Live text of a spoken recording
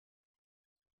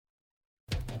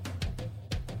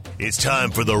It's time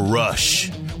for The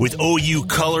Rush with OU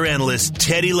color analyst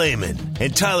Teddy Lehman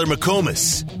and Tyler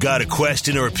McComas. Got a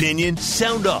question or opinion?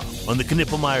 Sound off on the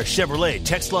Knippelmeyer Chevrolet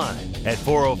text line at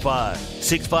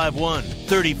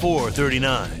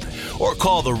 405-651-3439 or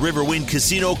call the Riverwind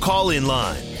Casino call-in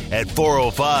line at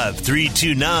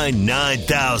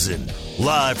 405-329-9000.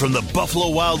 Live from the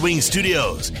Buffalo Wild Wings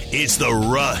studios, it's The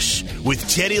Rush with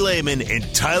Teddy Lehman and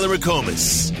Tyler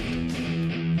McComas.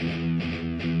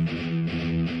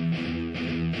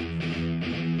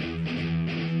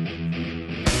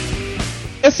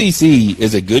 SEC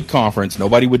is a good conference.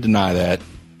 Nobody would deny that.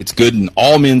 It's good in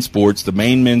all men's sports, the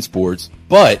main men's sports.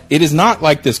 But it is not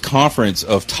like this conference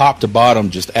of top to bottom,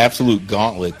 just absolute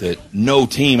gauntlet that no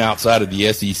team outside of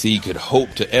the SEC could hope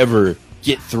to ever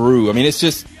get through. I mean,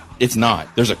 it's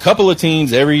not. There's a couple of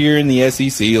teams every year in the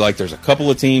SEC, like there's a couple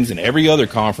of teams in every other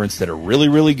conference that are really,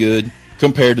 really good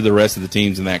compared to the rest of the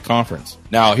teams in that conference.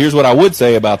 Now, here's what I would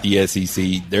say about the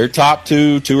SEC. Their top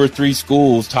two or three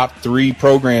schools, top three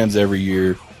programs every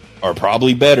year are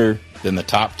probably better than the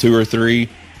top two or three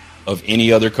of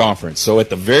any other conference. So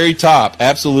at the very top,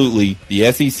 absolutely,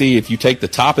 the SEC, if you take the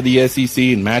top of the SEC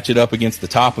and match it up against the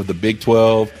top of the Big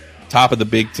 12, top of the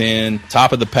Big 10,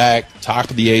 top of the Pac, top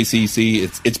of the ACC,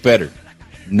 it's better,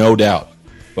 no doubt.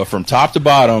 But from top to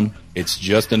bottom, it's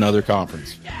just another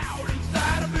conference.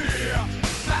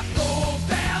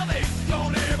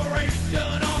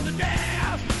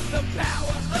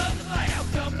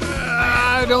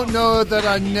 I don't know that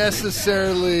I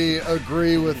necessarily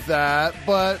agree with that,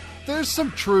 but there's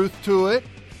some truth to it.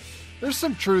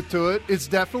 It's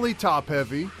definitely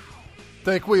top-heavy. I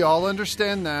think we all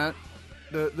understand that.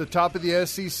 The top of the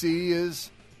SEC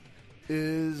is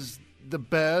the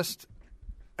best,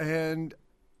 and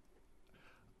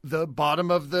the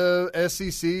bottom of the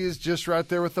SEC is just right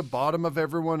there with the bottom of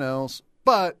everyone else.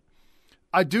 But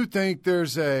I do think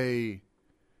there's a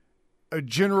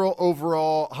general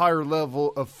overall higher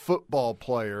level of football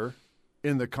player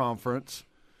in the conference.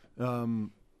 Now,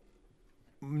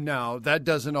 that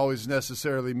doesn't always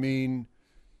necessarily mean,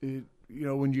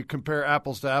 when you compare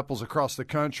apples to apples across the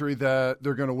country that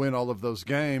they're going to win all of those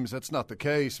games. That's not the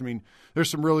case. I mean, there's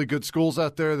some really good schools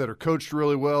out there that are coached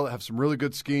really well, that have some really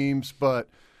good schemes, but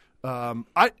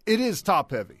it is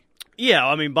top-heavy. Yeah,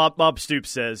 I mean, Bob Stoops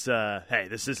says, hey,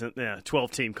 this isn't a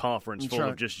 12-team conference full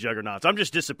of just juggernauts. I'm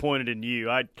just disappointed in you.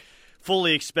 I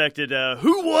fully expected,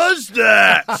 who was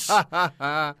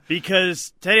that?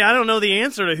 Because, Teddy, I don't know the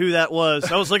answer to who that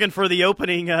was. I was looking for the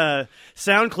opening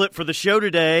sound clip for the show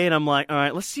today, and I'm like, all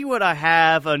right, let's see what I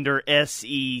have under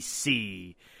SEC.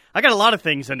 I got a lot of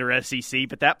things under SEC,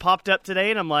 but that popped up today,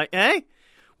 and I'm like, hey,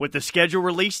 with the schedule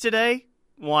released today,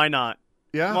 why not?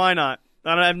 Yeah. Why not?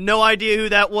 I have no idea who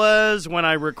that was when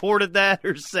I recorded that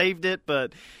or saved it,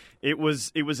 but it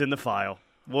was in the file.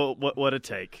 What a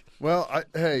take. Well,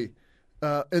 and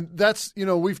that's,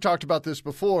 we've talked about this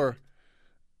before,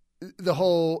 the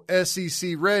whole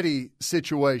SEC ready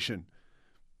situation.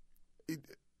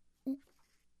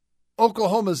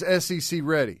 Oklahoma's SEC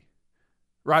ready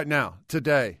right now,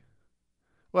 today.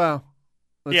 Well,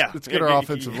 let's get our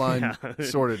offensive line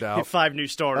sorted out. 5 new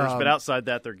starters, but outside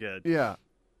that, they're good. Yeah.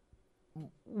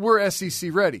 We're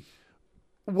SEC ready.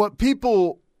 What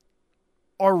people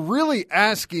are really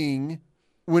asking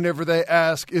whenever they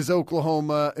ask, is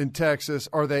Oklahoma and Texas,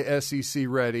 are they SEC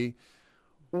ready?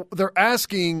 They're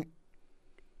asking,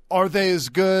 are they as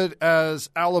good as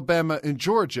Alabama and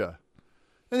Georgia?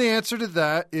 And the answer to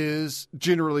that is,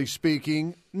 generally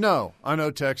speaking, no. I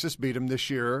know Texas beat them this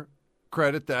year.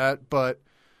 Credit that. But,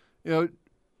 the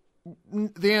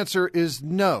answer is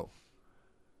no.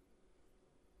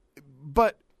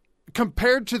 But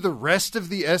compared to the rest of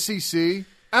the SEC,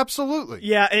 absolutely.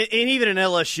 Yeah, and even in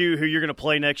LSU, who you're going to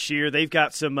play next year, they've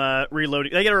got some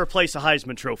reloading. They got to replace a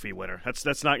Heisman Trophy winner.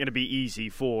 That's not going to be easy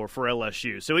for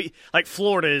LSU. So,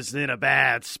 Florida is in a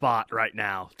bad spot right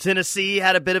now. Tennessee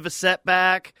had a bit of a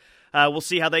setback. We'll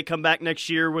see how they come back next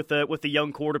year with the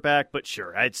young quarterback. But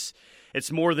sure, it's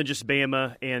more than just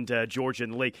Bama and Georgia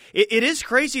in the league. It is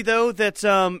crazy though that,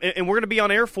 and we're going to be on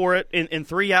air for it in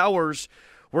 3 hours.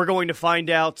 We're going to find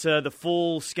out the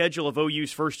full schedule of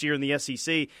OU's first year in the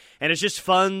SEC, and it's just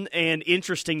fun and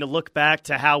interesting to look back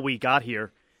to how we got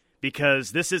here,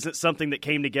 because this isn't something that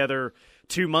came together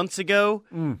 2 months ago.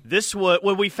 This was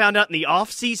what we found out in the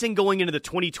offseason going into the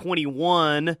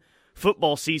 2021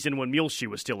 football season when Muleshoe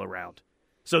was still around.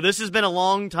 So this has been a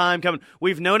long time coming.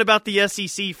 We've known about the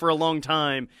SEC for a long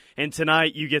time, and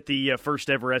tonight you get the first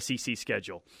ever SEC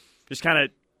schedule. Just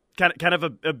kind of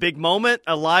a big moment,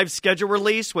 a live schedule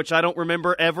release, which I don't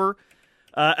remember ever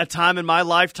a time in my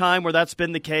lifetime where that's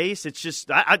been the case. It's just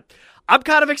I'm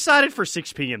kind of excited for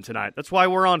 6 p.m. tonight. That's why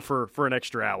we're on for an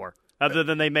extra hour, other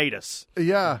than they made us.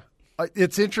 Yeah.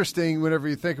 It's interesting whenever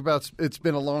you think about it's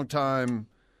been a long time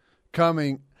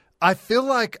coming. I feel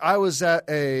like I was at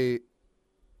a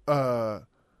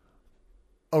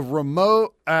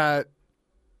remote at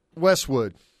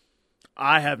Westwood.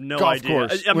 I have no golf idea.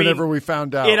 Course, I mean, whenever we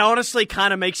found out. It honestly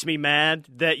kind of makes me mad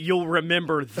that you'll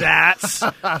remember that,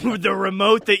 the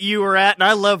remote that you were at, and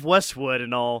I love Westwood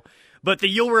and all, but that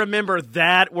you'll remember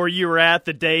that where you were at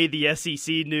the day the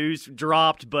SEC news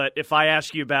dropped. But if I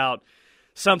ask you about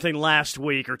something last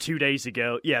week or 2 days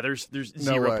ago, yeah, there's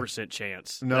 0%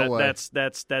 chance. No way.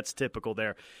 That's typical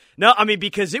there. No, I mean,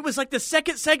 because it was like the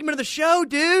second segment of the show,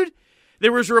 dude.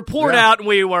 There was a report out, and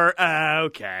we were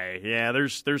okay. Yeah,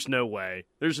 there's no way.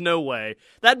 There's no way.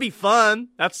 That'd be fun.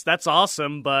 That's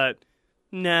awesome, but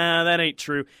nah, that ain't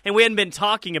true. And we hadn't been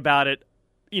talking about it,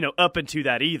 up into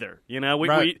that either.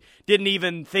 We didn't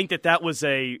even think that was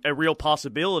a real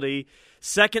possibility.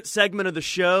 Second segment of the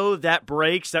show, that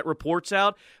breaks, that reports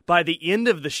out. By the end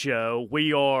of the show,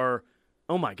 we are,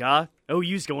 oh my God,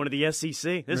 OU's going to the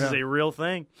SEC. This is a real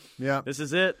thing. Yeah, this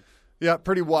is it. Yeah,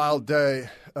 pretty wild day.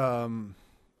 And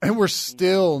we're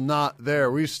still not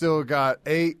there. We've still got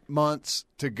 8 months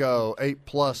to go,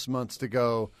 8+ months to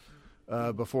go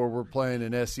before we're playing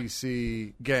an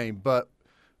SEC game. But,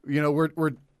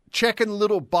 we're checking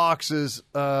little boxes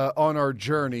on our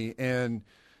journey, and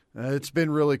it's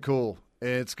been really cool.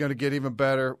 It's going to get even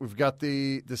better. We've got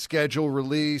the schedule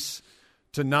release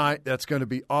tonight. That's going to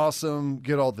be awesome.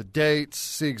 Get all the dates,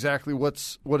 see exactly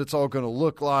what it's all going to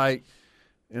look like.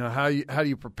 How do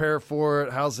you prepare for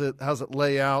it? How's it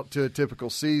lay out to a typical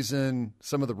season?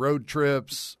 Some of the road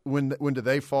trips, when do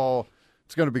they fall?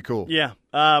 It's going to be cool. Yeah.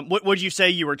 What would you say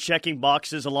you were checking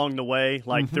boxes along the way,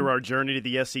 like through our journey to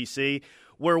the SEC?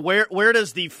 Where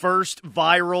does the first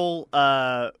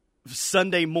viral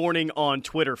Sunday morning on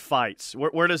Twitter fights,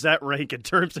 where does that rank in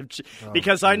terms of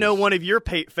because I know one of your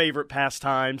favorite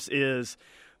pastimes is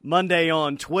Monday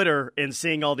on Twitter and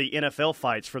seeing all the NFL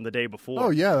fights from the day before. Oh,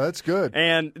 yeah, that's good.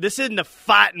 And this isn't a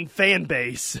fighting fan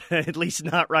base, at least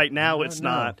not right now. It's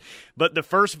not. But the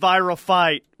first viral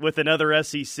fight with another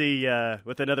SEC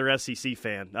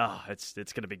fan, it's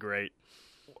going to be great.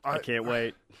 I can't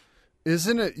wait.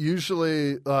 Isn't it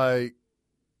usually like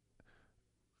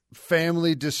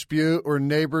family dispute or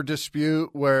neighbor dispute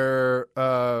where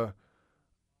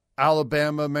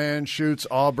Alabama man shoots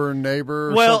Auburn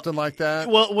neighbor or something like that?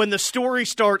 Well, when the story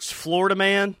starts Florida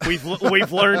man, we've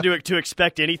learned to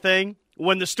expect anything.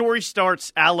 When the story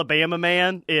starts Alabama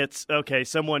man, it's okay,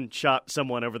 someone shot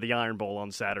someone over the Iron Bowl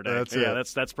on Saturday.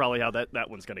 That's probably how that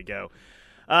one's going to go.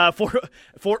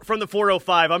 From the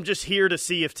 405, I'm just here to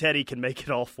see if Teddy can make it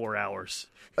all 4 hours.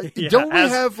 Don't we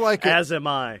have like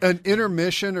an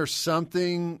intermission or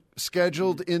something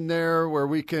scheduled in there where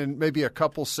we can maybe a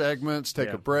couple segments, take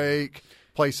a break,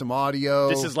 play some audio?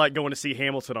 This is like going to see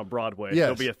Hamilton on Broadway. Yes.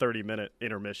 There'll be a 30-minute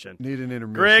intermission. Need an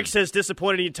intermission. Greg says,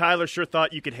 disappointed in you, Tyler. Sure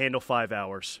thought you could handle 5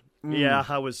 hours. Yeah,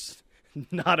 I was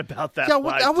not about that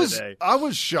today. I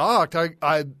was shocked.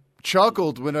 I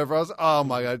chuckled whenever I was, oh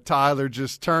my God, Tyler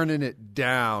just turning it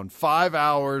down. 5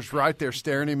 hours right there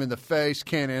staring him in the face,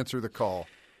 can't answer the call.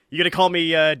 You going to call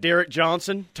me Derek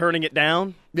Johnson, turning it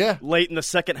down? Yeah. Late in the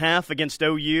second half against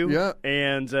OU. Yeah.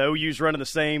 And OU's running the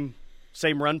same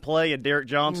run play, and Derek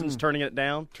Johnson's turning it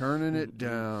down. Turning it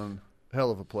down.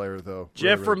 Hell of a player, though.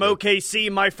 Jeff really from good.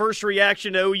 OKC, my first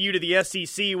reaction to OU to the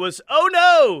SEC was, oh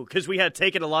no, because we had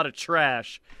taken a lot of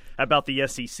trash about the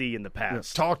SEC in the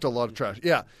past. Yeah, talked a lot of trash.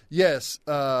 Yeah. Yes.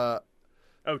 Talked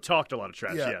a lot of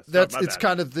trash, yes. It's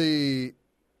kind of the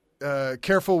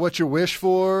careful what you wish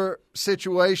for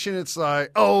situation. It's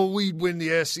like, we'd win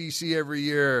the SEC every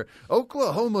year.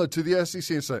 Oklahoma to the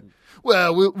SEC. It's like,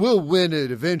 well, we'll win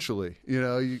it eventually.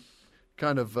 You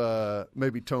kind of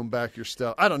maybe tone back your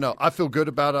stuff. I don't know. I feel good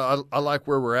about it. I like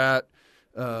where we're at.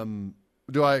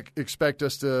 Do I expect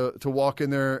us to walk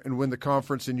in there and win the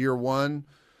conference in year one?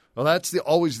 Well, that's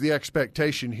always the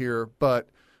expectation here, but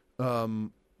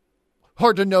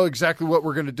hard to know exactly what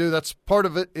we're going to do. That's part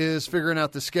of it is figuring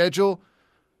out the schedule,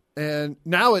 and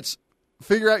now it's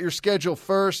figure out your schedule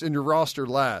first and your roster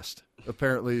last.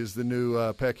 Apparently, is the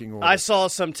new pecking order. I saw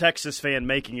some Texas fan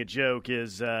making a joke.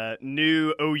 Is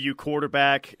new OU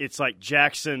quarterback? It's like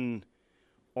Jackson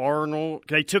Arnold.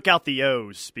 They took out the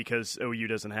O's because OU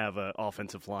doesn't have an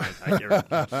offensive line.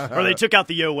 Or they took out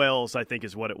the OLs, I think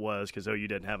is what it was, because OU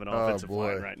didn't have an offensive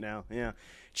line right now. Yeah.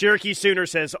 Cherokee Sooner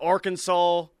says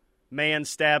Arkansas man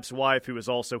stabs wife who is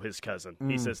also his cousin.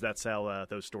 He says that's how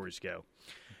those stories go.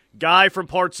 Guy from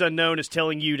Parts Unknown is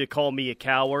telling you to call me a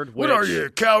coward. What are you, a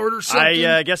coward or something?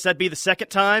 I guess that'd be the second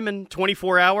time in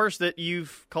 24 hours that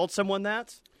you've called someone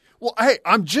that. Well, hey,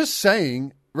 I'm just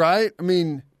saying, right? I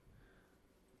mean,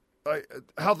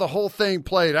 how the whole thing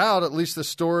played out, at least the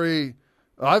story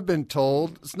I've been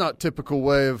told, it's not typical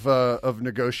way of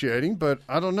negotiating, but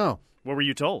I don't know. What were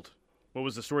you told? What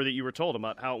was the story that you were told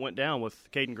about how it went down with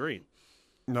Caden Green?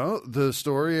 No, the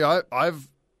story I've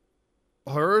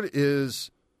heard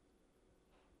is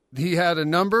he had a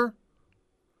number.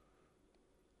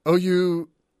 OU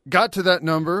got to that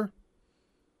number,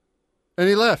 and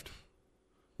he left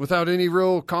without any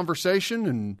real conversation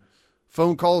and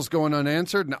phone calls going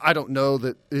unanswered. And I don't know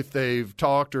that if they've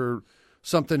talked or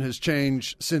something has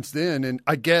changed since then. And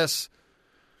I guess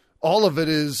all of it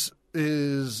is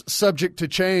subject to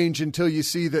change until you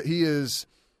see that he is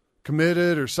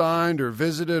committed or signed or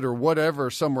visited or whatever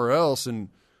somewhere else. And,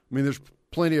 I mean, there's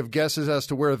plenty of guesses as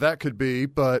to where that could be.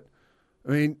 But,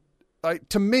 I mean,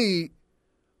 to me,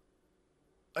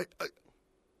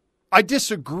 I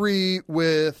disagree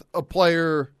with a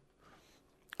player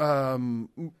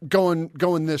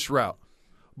going this route.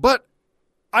 But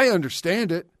I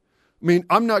understand it. I mean,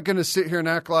 I'm not going to sit here and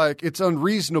act like it's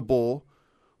unreasonable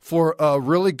for a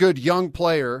really good young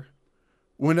player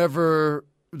whenever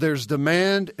there's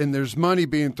demand and there's money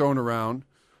being thrown around.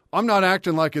 I'm not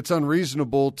acting like it's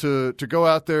unreasonable to go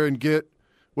out there and get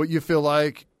what you feel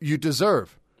like you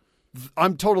deserve.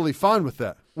 I'm totally fine with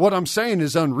that. What I'm saying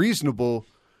is unreasonable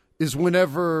is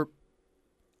whenever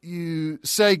you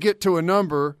say get to a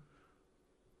number,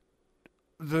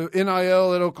 the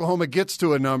NIL at Oklahoma gets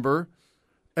to a number,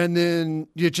 and then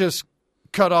you just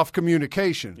cut off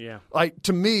communication. Yeah. Like,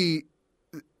 to me,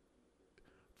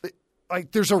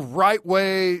 like, there's a right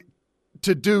way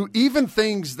to do even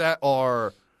things that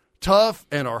are tough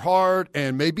and are hard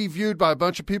and may be viewed by a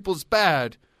bunch of people as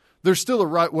bad. There's still a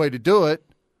right way to do it.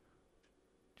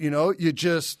 You know, you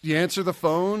answer the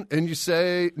phone and you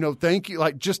say, no, thank you.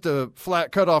 Like, just a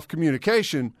flat cut off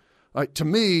communication, like, to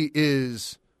me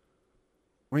is,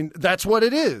 I mean, that's what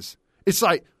it is. It's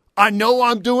like, I know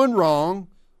I'm doing wrong.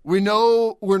 We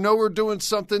know we're doing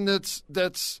something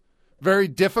that's very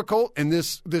difficult, and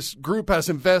this group has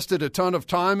invested a ton of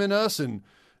time in us and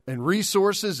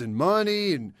resources and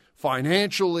money and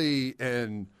financially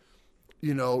and,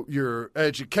 you know, your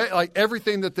education, like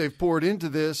everything that they've poured into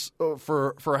this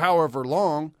for however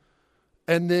long.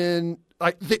 And then,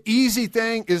 like, the easy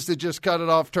thing is to just cut it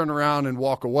off, turn around, and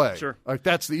walk away. Sure. Like,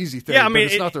 that's the easy thing, yeah, I mean,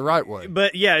 but it's not the right way.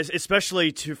 But, yeah,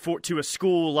 especially to a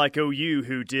school like OU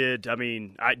who did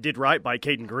right by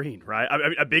Caden Green, right?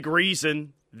 A big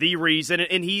reason,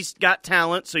 and he's got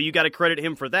talent, so you got to credit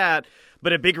him for that.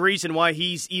 But a big reason why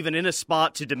he's even in a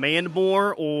spot to demand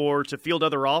more or to field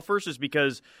other offers is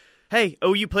because, hey,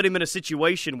 OU put him in a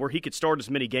situation where he could start as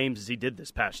many games as he did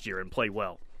this past year and play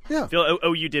well. Yeah. I feel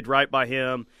OU did right by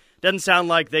him. Doesn't sound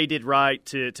like they did right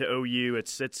to OU.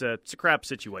 It's a crap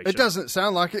situation. It doesn't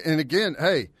sound like it. And again,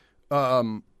 hey,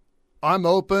 I'm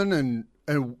open, and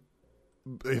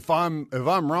if I'm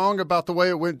wrong about the way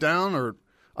it went down, or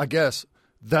I guess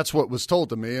that's what was told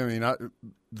to me. I mean,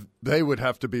 they would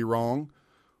have to be wrong,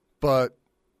 but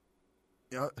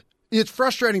you know, it's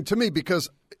frustrating to me because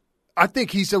I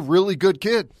think he's a really good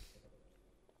kid.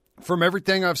 From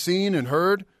everything I've seen and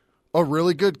heard, a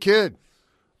really good kid.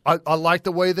 I like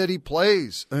the way that he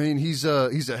plays. I mean, he's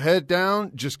a head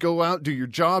down, just go out, do your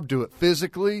job, do it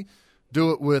physically,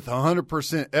 do it with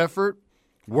 100% effort,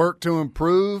 work to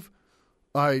improve.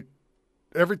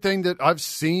 Everything that I've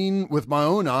seen with my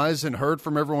own eyes and heard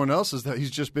from everyone else is that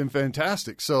he's just been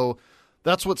fantastic. So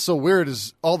that's what's so weird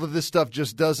is all of this stuff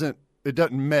just doesn't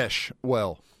mesh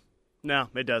well. No,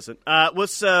 it doesn't.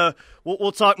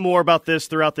 We'll talk more about this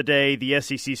throughout the day, the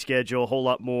SEC schedule, a whole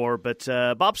lot more. But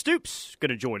Bob Stoops going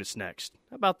to join us next.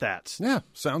 How about that? Yeah,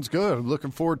 sounds good. I'm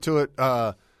looking forward to it.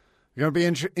 Going to be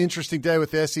an interesting day with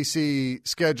the SEC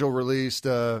schedule released.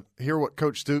 Hear what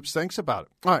Coach Stoops thinks about it.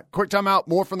 All right, quick timeout.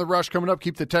 More from the Rush coming up.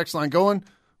 Keep the text line going.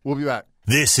 We'll be back.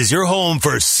 This is your home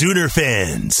for Sooner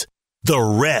fans. The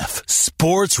Ref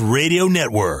Sports Radio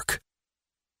Network.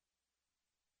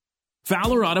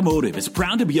 Fowler Automotive is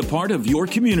proud to be a part of your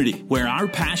community, where our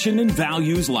passion and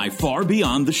values lie far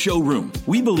beyond the showroom.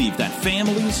 We believe that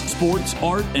families, sports,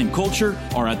 art, and culture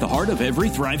are at the heart of every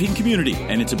thriving community,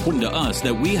 and it's important to us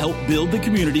that we help build the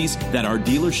communities that our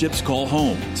dealerships call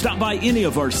home. Stop by any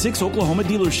of our 6 Oklahoma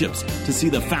dealerships to see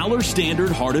the Fowler standard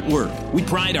hard at work. We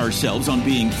pride ourselves on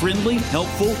being friendly,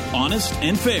 helpful, honest,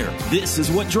 and fair. This is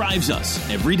what drives us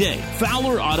every day.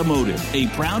 Fowler Automotive, a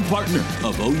proud partner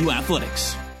of OU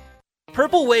Athletics.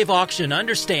 Purple Wave Auction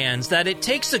understands that it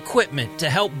takes equipment to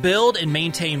help build and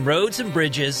maintain roads and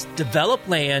bridges, develop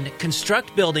land,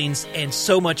 construct buildings, and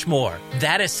so much more.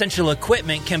 That essential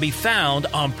equipment can be found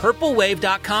on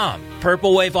purplewave.com.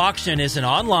 Purple Wave Auction is an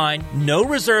online,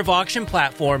 no-reserve auction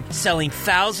platform selling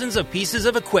thousands of pieces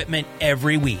of equipment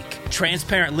every week.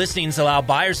 Transparent listings allow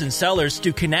buyers and sellers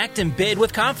to connect and bid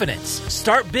with confidence.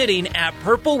 Start bidding at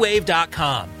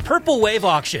purplewave.com. Purple Wave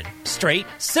Auction. Straight,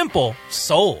 simple,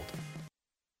 sold.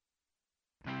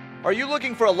 Are you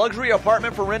looking for a luxury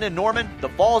apartment for rent in Norman? The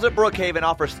Falls at Brookhaven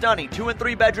offers stunning 2- and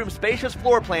 3-bedroom spacious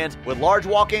floor plans with large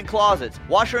walk-in closets,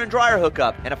 washer and dryer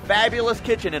hookup, and a fabulous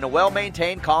kitchen in a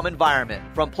well-maintained, calm environment.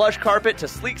 From plush carpet to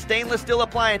sleek stainless steel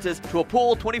appliances to a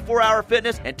pool, 24-hour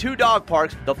fitness, and 2 dog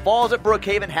parks, the Falls at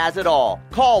Brookhaven has it all.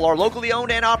 Call our locally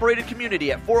owned and operated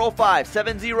community at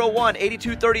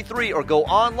 405-701-8233 or go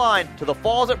online to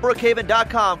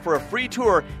thefallsatbrookhaven.com for a free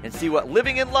tour and see what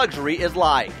living in luxury is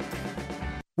like.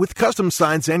 With custom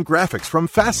signs and graphics from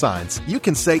Fast Signs, you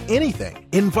can say anything.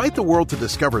 Invite the world to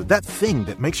discover that thing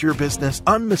that makes your business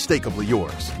unmistakably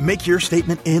yours. Make your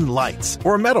statement in lights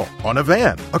or metal, on a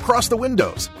van, across the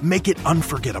windows. Make it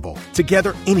unforgettable.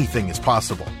 Together, anything is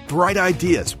possible. Bright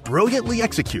ideas, brilliantly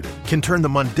executed, can turn the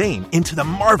mundane into the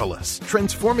marvelous.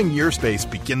 Transforming your space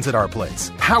begins at our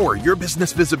place. Power your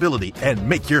business visibility and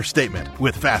make your statement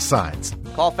with Fast Signs.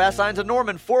 Call Fast Signs in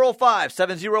Norman,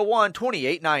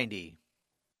 405-701-2890.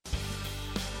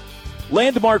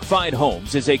 Landmark Fine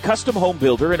Homes is a custom home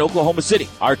builder in Oklahoma City.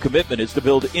 Our commitment is to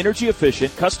build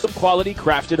energy-efficient, custom-quality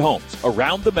crafted homes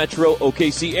around the metro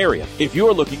OKC area. If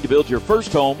you're looking to build your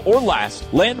first home or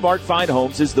last, Landmark Fine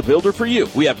Homes is the builder for you.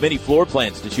 We have many floor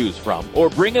plans to choose from, or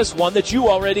bring us one that you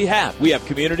already have. We have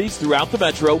communities throughout the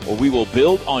metro, or we will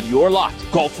build on your lot.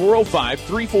 Call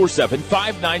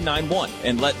 405-347-5991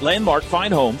 and let Landmark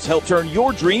Fine Homes help turn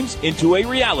your dreams into a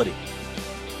reality.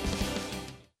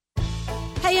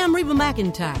 Hey, I'm Reba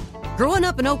McEntire. Growing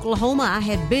up in Oklahoma, I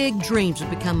had big dreams of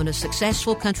becoming a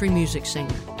successful country music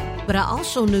singer. But I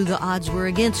also knew the odds were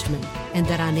against me and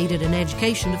that I needed an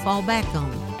education to fall back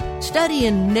on.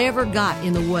 Studying never got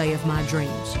in the way of my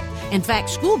dreams. In fact,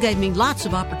 school gave me lots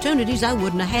of opportunities I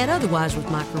wouldn't have had otherwise with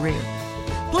my career.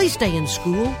 Please stay in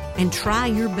school and try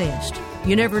your best.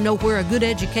 You never know where a good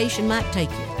education might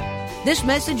take you. This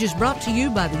message is brought to you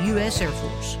by the U.S. Air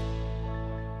Force.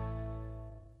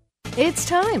 It's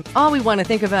time. All we want to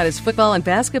think about is football and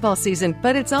basketball season,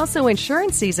 but it's also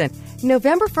insurance season.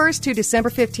 November 1st to December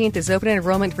 15th is open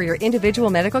enrollment for your individual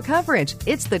medical coverage.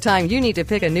 It's the time you need to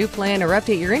pick a new plan or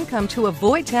update your income to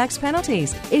avoid tax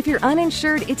penalties. If you're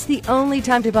uninsured, it's the only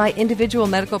time to buy individual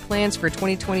medical plans for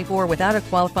 2024 without a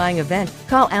qualifying event.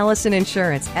 Call Allison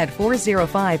Insurance at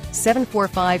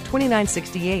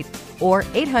 405-745-2968 or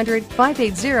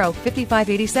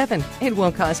 800-580-5587. It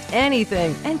won't cost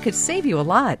anything and could save you a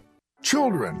lot.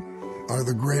 Children are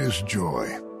the greatest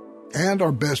joy and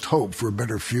our best hope for a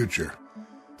better future.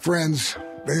 Friends,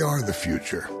 they are the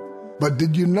future. But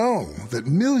did you know that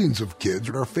millions of kids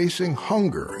are facing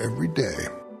hunger every day?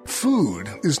 Food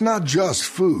is not just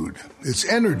food. It's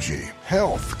energy,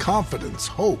 health, confidence,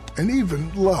 hope, and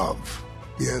even love.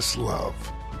 Yes, love.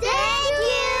 Thank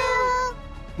you!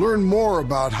 Learn more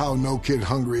about how No Kid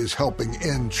Hungry is helping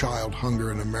end child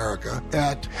hunger in America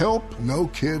at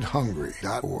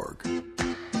helpnokidhungry.org.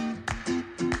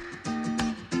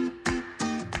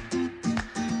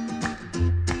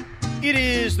 It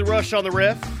is the Rush on the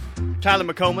Riff. Tyler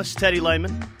McComas, Teddy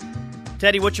Lehman.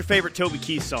 Teddy, what's your favorite Toby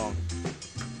Keith song?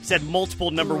 He's had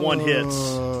multiple number one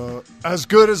hits. As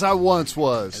Good As I Once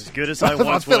Was. As Good As I Once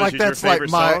Was. I feel like is that's your like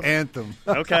my song? anthem.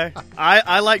 Okay.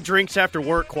 I like Drinks After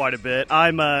Work quite a bit.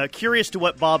 I'm curious to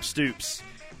what Bob Stoops,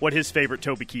 what his favorite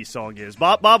Toby Keith song is.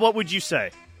 Bob, what would you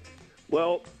say?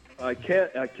 Well, I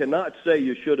cannot say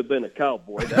You Should Have Been a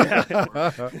Cowboy.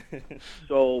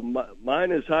 So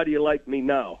mine is How Do You Like Me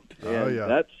Now? And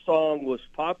that song was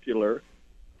popular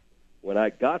when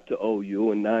I got to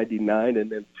OU in 99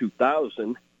 and then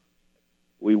 2000.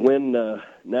 We win the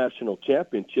national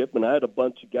championship, and I had a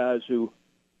bunch of guys who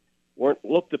weren't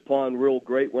looked upon real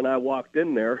great when I walked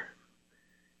in there.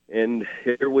 And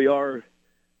here we are,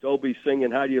 Toby singing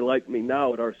How Do You Like Me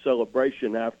Now at our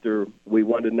celebration after we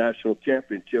won the national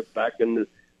championship back when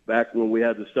we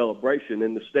had the celebration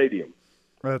in the stadium.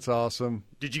 That's awesome.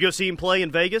 Did you go see him play in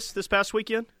Vegas this past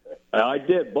weekend? I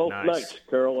did, both nights.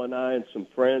 Carol and I and some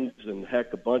friends, and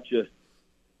heck, a bunch of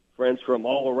friends from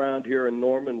all around here in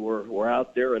Norman were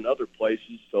out there and other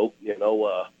places. So,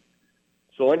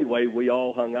 so anyway, we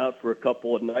all hung out for a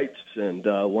couple of nights and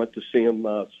went to see him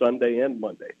Sunday and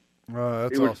Monday.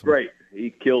 That's he was awesome. Great. He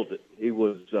killed it. He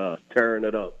was tearing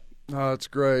it up. Oh, that's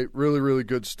great. Really, really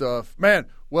good stuff. Man,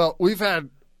 well, we've had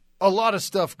a lot of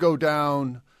stuff go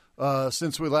down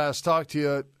since we last talked to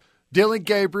you. Dylan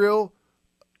Gabriel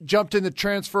jumped in the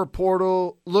transfer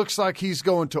portal. Looks like he's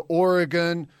going to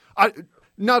Oregon.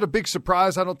 Not a big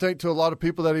surprise, I don't think, to a lot of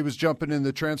people that he was jumping in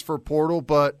the transfer portal,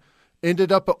 but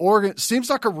ended up at Oregon. Seems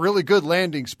like a really good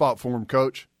landing spot for him,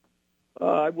 Coach.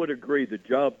 I would agree. The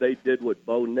job they did with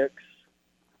Bo Nix,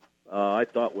 I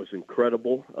thought was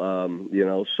incredible.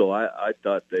 So I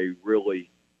thought they really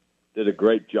did a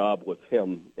great job with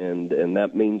him, and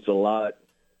that means a lot.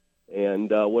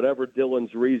 And whatever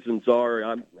Dylan's reasons are,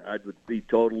 I would be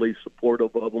totally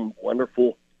supportive of him.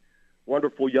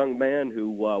 Wonderful young man who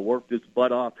worked his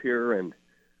butt off here and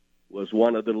was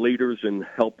one of the leaders in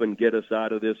helping get us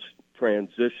out of this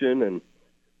transition. And,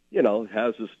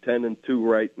 has us 10-2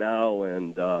 right now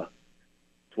and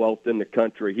 12th in the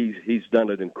country. He's done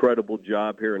an incredible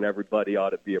job here, and everybody ought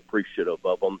to be appreciative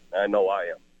of him. I know I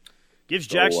am. Gives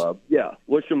Jackson.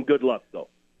 Wish him good luck, though.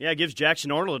 Yeah, it gives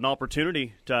Jackson Arnold an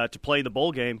opportunity to play the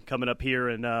bowl game coming up here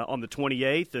on the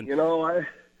 28th. And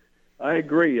I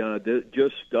agree.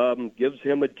 Just gives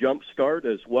him a jump start,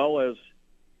 as well as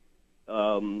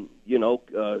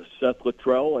Seth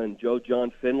Luttrell and Joe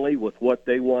John Finley with what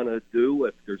they want to do.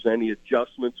 If there's any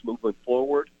adjustments moving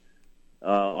forward,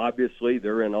 obviously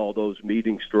they're in all those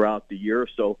meetings throughout the year,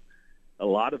 so a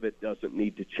lot of it doesn't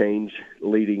need to change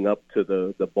leading up to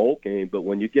the bowl game. But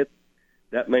when you get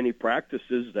that many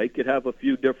practices, they could have a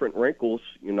few different wrinkles,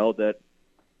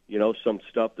 some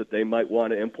stuff that they might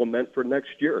want to implement for next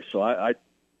year. So I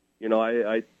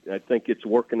think it's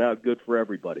working out good for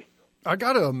everybody. I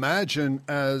got to imagine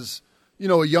as,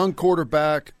 a young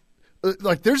quarterback,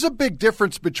 like there's a big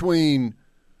difference between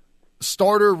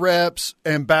starter reps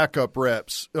and backup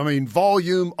reps. I mean,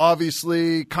 volume,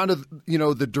 obviously, kind of,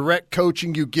 the direct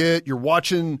coaching you get. You're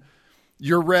watching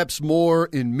your reps more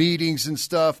in meetings and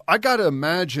stuff. I got to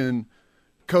imagine,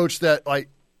 Coach, that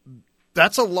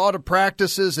that's a lot of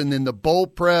practices, and then the bowl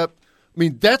prep. I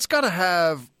mean, that's got to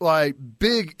have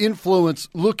big influence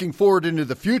looking forward into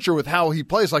the future with how he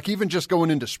plays, even just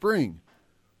going into spring.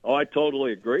 Oh, I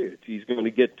totally agree. He's going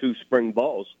to get 2 spring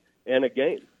balls and a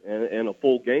game and a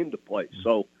full game to play.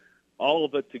 So all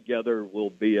of it together will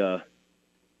be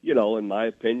in my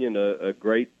opinion, a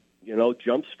great,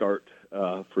 jump start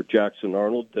for Jackson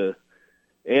Arnold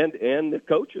and the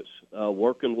coaches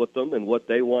working with them and what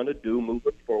they want to do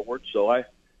moving forward. So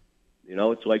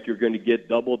it's like you're going to get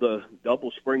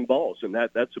double spring balls, and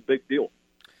that's a big deal.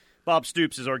 Bob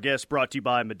Stoops is our guest, brought to you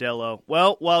by Modelo.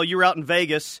 Well, while you were out in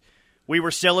Vegas, we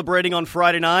were celebrating on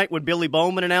Friday night when Billy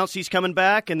Bowman announced he's coming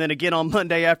back, and then again on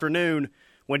Monday afternoon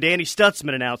when Danny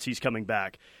Stutzman announced he's coming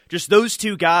back. Just those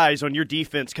 2 guys on your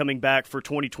defense coming back for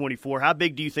 2024, how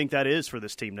big do you think that is for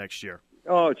this team next year?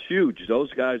 Oh, it's huge.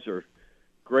 Those guys are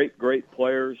great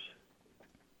players.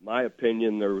 My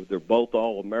opinion, they're both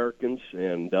All-Americans,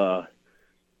 and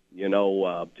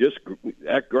just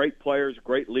great players,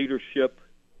 great leadership,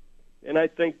 and I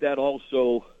think that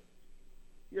also,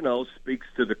 speaks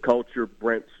to the culture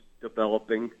Brent's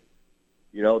developing.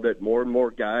 That more and more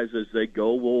guys as they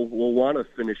go will want to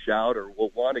finish out or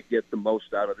will want to get the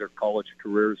most out of their college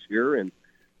careers here, and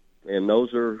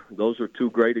those are 2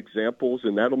 great examples,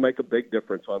 and that'll make a big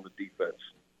difference on the defense.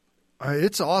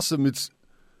 It's awesome. It's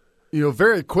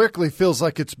very quickly feels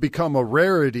like it's become a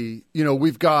rarity.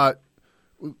 We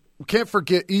can't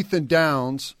forget Ethan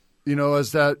Downs,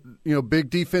 as that big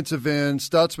defensive end.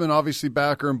 Stutzman, obviously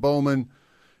backer, and Bowman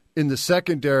in the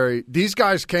secondary. These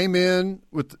guys came in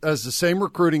as the same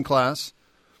recruiting class.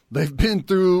 They've been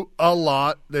through a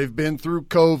lot. They've been through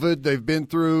COVID. They've been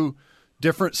through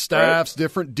different staffs,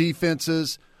 different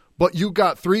defenses. But you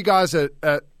got 3 guys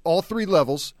at all 3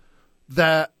 levels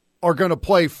that are going to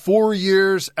play 4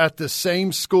 years at the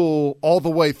same school all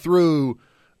the way through,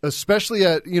 especially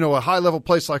at a high-level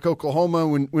place like Oklahoma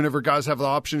whenever guys have the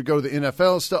option to go to the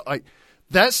NFL and stuff.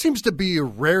 That seems to be a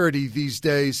rarity these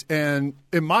days, and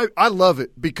I love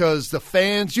it because the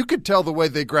fans, you could tell the way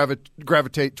they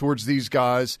gravitate towards these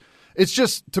guys. It's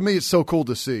just, to me, it's so cool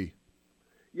to see.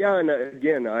 Yeah, and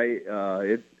again,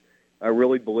 I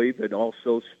really believe it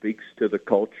also speaks to the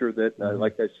culture that,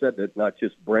 like I said, that not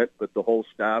just Brent but the whole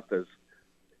staff is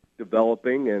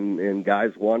developing, and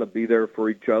guys want to be there for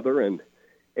each other, and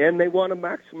they want to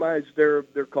maximize their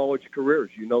college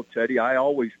careers. Teddy, I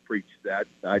always preached that.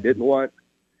 I didn't want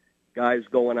guys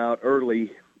going out early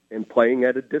and playing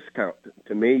at a discount.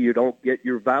 To me, you don't get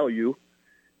your value.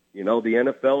 The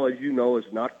NFL, as you know, is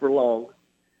not for long,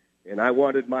 and I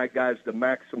wanted my guys to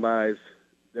maximize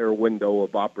their window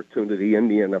of opportunity in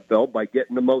the NFL by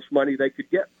getting the most money they could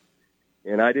get.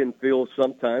 And I didn't feel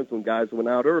sometimes when guys went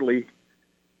out early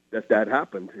that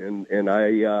happened. And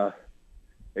I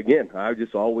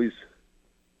just always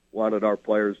wanted our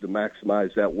players to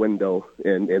maximize that window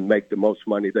and make the most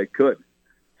money they could.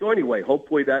 So anyway,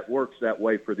 hopefully that works that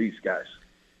way for these guys.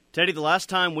 Teddy, the last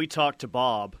time we talked to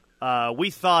Bob, we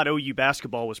thought OU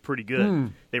basketball was pretty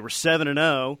good. They were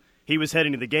 7-0. He was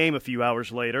heading to the game a few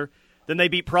hours later. Then they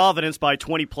beat Providence by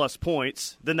 20-plus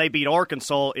points. Then they beat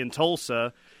Arkansas in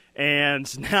Tulsa.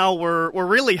 And now we're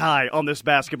really high on this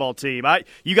basketball team.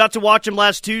 You got to watch them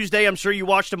last Tuesday. I'm sure you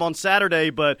watched them on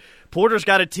Saturday. But Porter's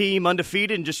got a team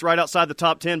undefeated and just right outside the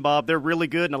top 10, Bob. They're really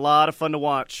good and a lot of fun to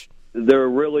watch. They're a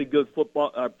really good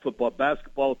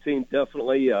basketball team,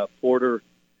 definitely. Porter,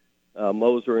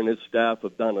 Moser, and his staff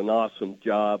have done an awesome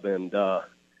job, and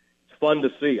it's fun to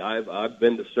see. I've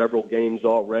been to several games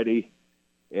already,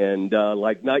 and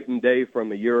like night and day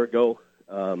from a year ago.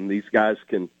 These guys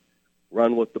can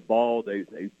run with the ball.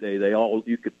 They all,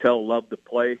 you could tell, love to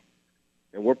play,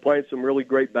 and we're playing some really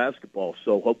great basketball.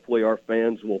 So hopefully our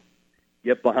fans will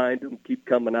get behind them, keep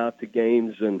coming out to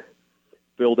games, and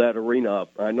fill that arena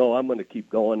up. I know I'm going to keep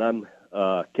going.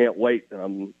 Can't wait.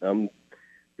 I'm going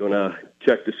to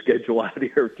check the schedule out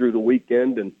here through the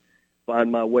weekend and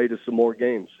find my way to some more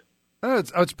games.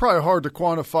 It's probably hard to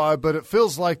quantify, but it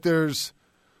feels like there's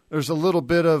a little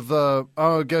bit of,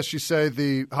 I guess you say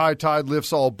the high tide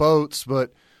lifts all boats,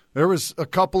 but there was a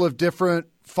couple of different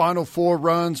Final Four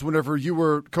runs whenever you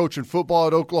were coaching football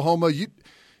at Oklahoma.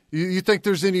 You think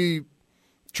there's any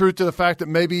truth to the fact that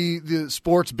maybe the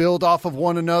sports build off of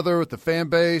one another with the fan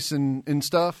base and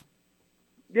stuff?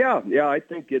 Yeah, I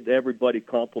think everybody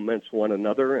complements one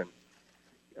another,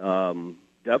 and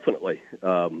definitely.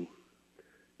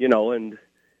 And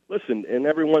listen, and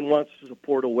everyone wants to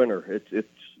support a winner. It's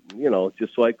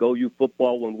just like OU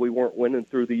football when we weren't winning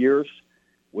through the years.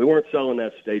 We weren't selling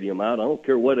that stadium out. I don't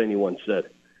care what anyone said.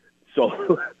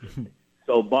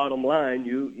 So bottom line,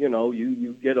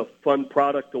 you get a fun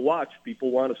product to watch.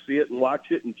 People want to see it and watch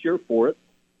it and cheer for it,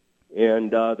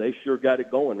 and they sure got it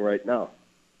going right now.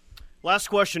 Last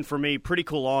question for me. Pretty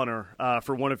cool honor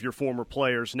for one of your former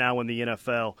players now in the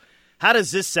NFL. How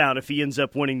does this sound if he ends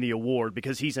up winning the award,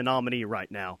 because he's a nominee right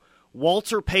now?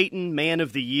 Walter Payton, Man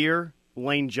of the Year,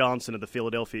 Lane Johnson of the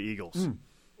Philadelphia Eagles.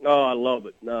 Oh, I love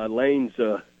it. Lane's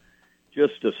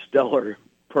just a stellar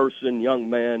person, young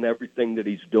man. Everything that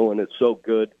he's doing, it's so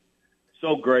good,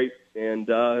 so great. And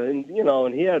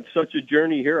he had such a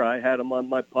journey here. I had him on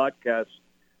my podcast,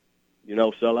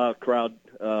 Sellout Crowd,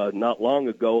 not long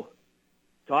ago,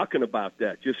 talking about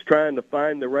that, just trying to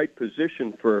find the right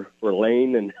position for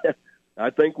Lane, and I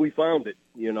think we found it,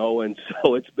 and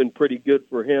so it's been pretty good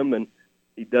for him, and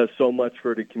he does so much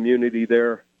for the community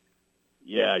there.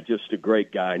 Yeah, just a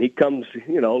great guy. And he comes,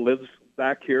 lives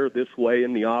back here this way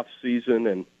in the off season,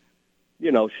 and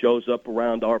shows up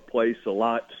around our place a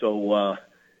lot. So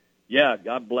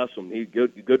God bless him. He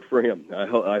good for him.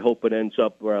 I hope it ends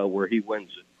up where he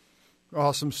wins it.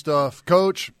 Awesome stuff,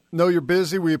 Coach. Know you're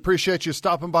busy. We appreciate you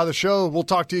stopping by the show. We'll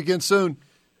talk to you again soon.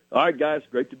 All right, guys.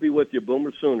 Great to be with you.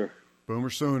 Boomer Sooner. Boomer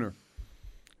Sooner.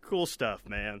 Cool stuff,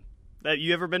 man.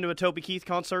 You ever been to a Toby Keith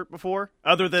concert before,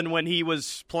 other than when he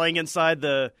was playing inside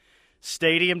the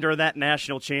stadium during that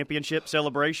national championship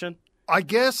celebration? I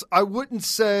guess I wouldn't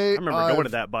say. I remember going to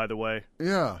that, by the way.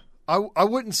 Yeah, I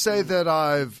wouldn't say that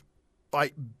I've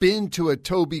been to a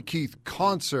Toby Keith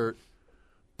concert,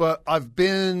 but I've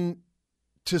been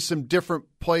to some different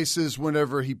places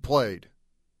whenever he played,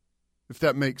 if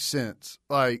that makes sense.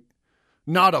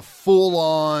 Not a full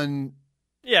on.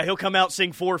 Yeah, he'll come out,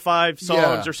 sing 4 or 5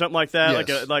 songs or something like that,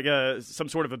 yes. like some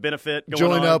sort of a benefit going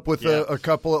join on. Up with a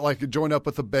couple of, join up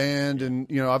with a band, and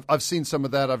I've seen some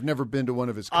of that. I've never been to one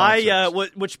of his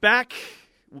concerts. Which back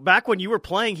when you were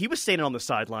playing, he was standing on the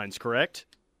sidelines, correct?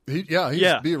 He used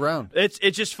to be around. It's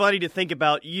just funny to think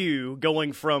about you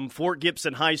going from Fort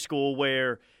Gibson High School,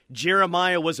 where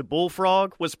Jeremiah was a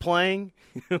bullfrog, was playing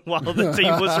while the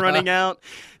team was running out,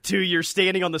 to you're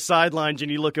standing on the sidelines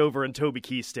and you look over and Toby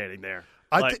Keith's standing there.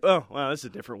 Oh, wow, this is a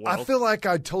different world. I feel like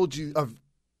I told you,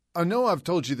 I know I've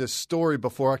told you this story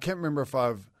before. I can't remember if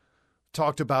I've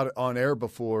talked about it on air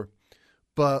before,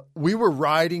 but we were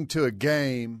riding to a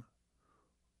game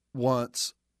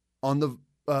once on the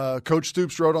Coach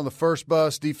Stoops rode on the first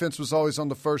bus. Defense was always on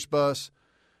the first bus.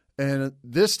 And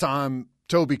this time,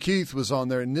 Toby Keith was on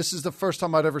there, and this is the first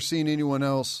time I'd ever seen anyone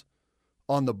else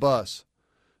on the bus.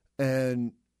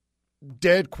 And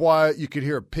dead quiet, you could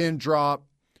hear a pin drop.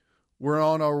 We're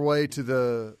on our way to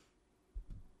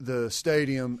the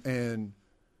stadium, and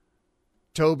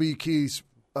Toby Keith's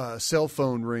cell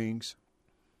phone rings,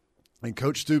 and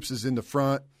Coach Stoops is in the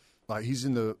front, like he's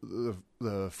in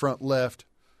the front left,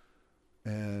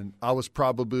 and I was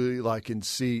probably like in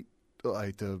seat,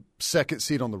 like the second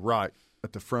seat on the right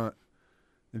at the front,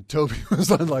 and Toby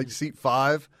was on like seat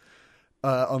 5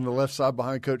 on the left side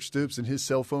behind Coach Stoops, and his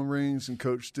cell phone rings, and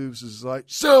Coach Stoops is like,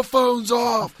 "Cell phone's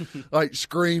off!" like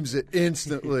screams it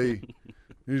instantly.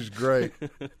 He was great.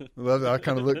 I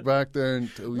kind of looked back there, and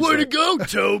way to go,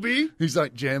 Toby! He's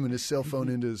like jamming his cell phone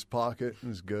into his pocket. It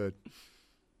was good.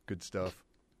 Good stuff.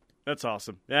 That's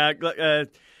awesome. Yeah,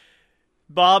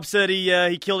 Bob said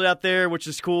he killed it out there, which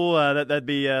is cool. That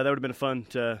would have been fun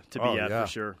to be at for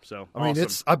sure. So I mean,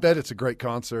 I bet it's a great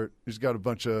concert. He's got a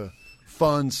bunch of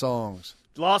fun songs.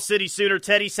 Lost City Sooner.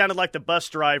 Teddy sounded like the bus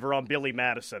driver on Billy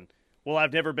Madison. Well,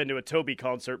 I've never been to a Toby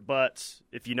concert, but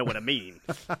if you know what I mean.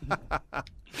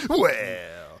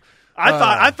 Well,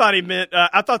 I thought he meant.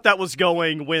 I thought that was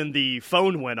going when the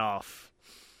phone went off.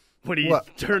 When he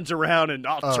turns around and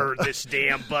I'll turn this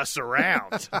damn bus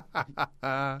around.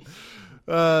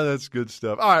 That's good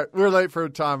stuff. All right, we're late for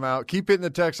a timeout. Keep hitting the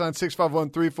text line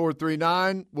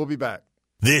 651-3439. We'll be back.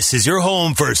 This is your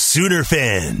home for Sooner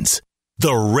fans.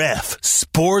 The Ref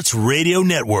Sports Radio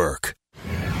Network.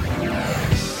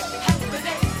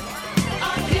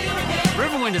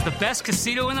 Riverwind is the best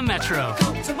casino in the metro.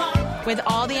 With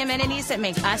all the amenities that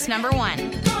make us number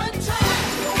one.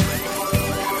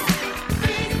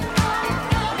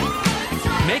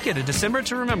 Make it a December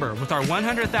to remember with our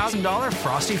 $100,000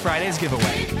 Frosty Fridays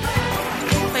giveaway.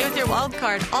 Play with your wild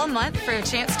card all month for a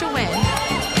chance to win.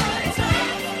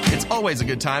 It's always a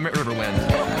good time at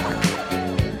Riverwind.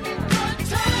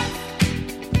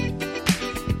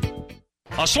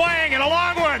 A swing and a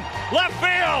long one. Left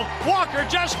field. Walker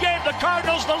just gave the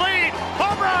Cardinals the lead.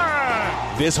 Home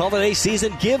run! This holiday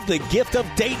season, give the gift of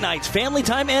date nights, family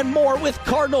time, and more with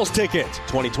Cardinals tickets.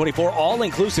 2024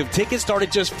 all-inclusive tickets start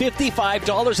at just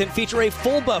 $55 and feature a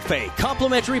full buffet,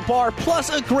 complimentary bar, plus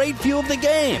a great view of the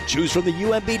game. Choose from the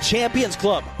UMB Champions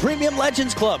Club, Premium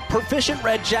Legends Club, Proficient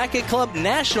Red Jacket Club,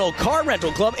 National Car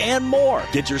Rental Club, and more.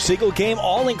 Get your single game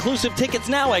all-inclusive tickets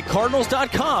now at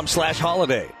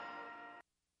cardinals.com/holiday.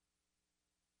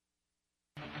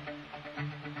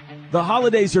 The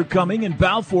holidays are coming, and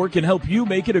Balfour can help you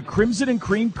make it a Crimson and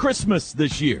Cream Christmas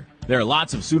this year. There are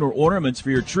lots of Sooner ornaments for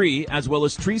your tree, as well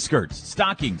as tree skirts,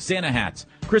 stockings, Santa hats,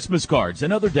 Christmas cards,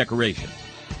 and other decorations.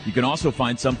 You can also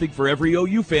find something for every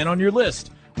OU fan on your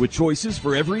list, with choices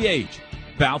for every age.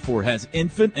 Balfour has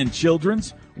infant and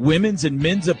children's, women's and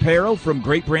men's apparel from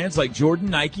great brands like Jordan,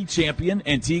 Nike, Champion,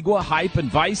 Antigua, Hype, and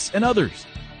Vice, and others.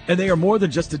 And they are more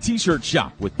than just a t-shirt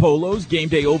shop with polos, game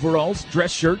day overalls,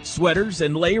 dress shirts, sweaters,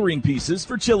 and layering pieces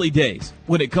for chilly days.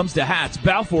 When it comes to hats,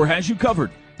 Balfour has you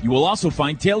covered. You will also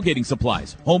find tailgating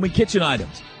supplies, home and kitchen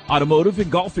items, automotive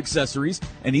and golf accessories,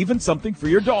 and even something for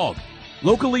your dog.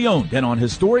 Locally owned and on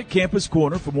historic Campus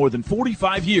Corner for more than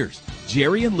 45 years,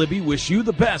 Jerry and Libby wish you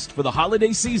the best for the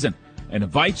holiday season and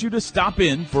invite you to stop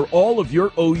in for all of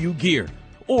your OU gear.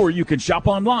 Or you can shop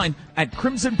online at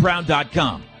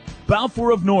crimsonproud.com. Balfour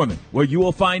of Norman, where you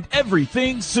will find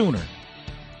everything Sooner.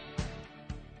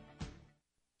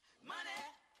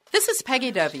 This is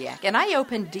Peggy Doviak, and I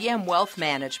opened DM Wealth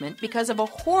Management because of a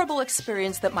horrible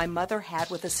experience that my mother had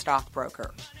with a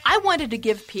stockbroker. I wanted to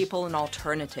give people an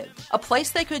alternative, a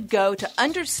place they could go to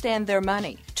understand their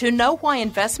money, to know why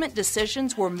investment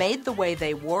decisions were made the way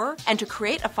they were, and to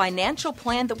create a financial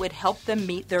plan that would help them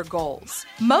meet their goals.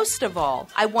 Most of all,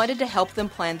 I wanted to help them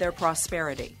plan their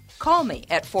prosperity. Call me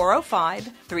at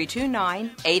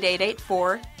 405-329-8884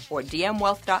 or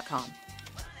dmwealth.com.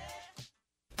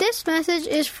 This message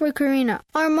is for Karina,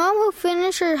 our mom who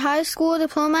finished her high school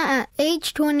diploma at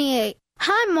age 28.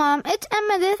 Hi, Mom. It's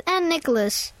Emmettith and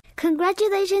Nicholas.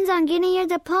 Congratulations on getting your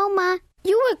diploma.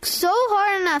 You worked so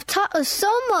hard and have taught us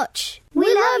so much.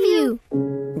 We love you.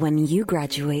 When you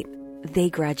graduate,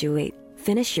 they graduate.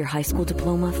 Finish your high school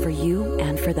diploma for you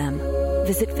and for them.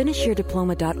 Visit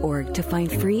finishyourdiploma.org to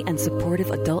find free and supportive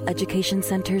adult education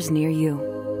centers near you.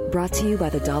 Brought to you by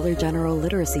the Dollar General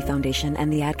Literacy Foundation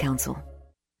and the Ad Council.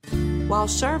 While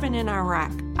serving in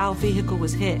Iraq, our vehicle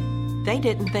was hit. They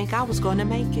didn't think I was going to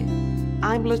make it.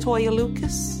 I'm LaToya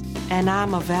Lucas, and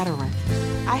I'm a veteran.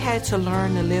 I had to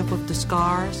learn to live with the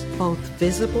scars, both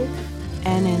visible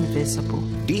and invisible.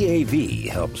 DAV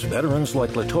helps veterans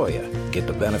like LaToya get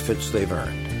the benefits they've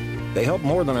earned. They help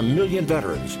more than 1 million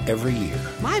veterans every year.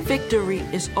 My victory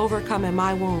is overcoming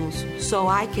my wounds so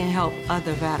I can help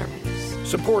other veterans.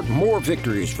 Support more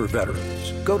victories for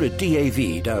veterans. Go to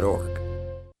DAV.org.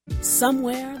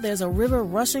 Somewhere, there's a river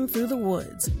rushing through the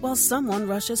woods while someone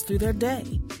rushes through their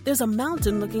day. There's a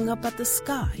mountain looking up at the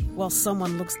sky while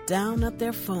someone looks down at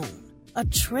their phone. a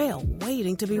trail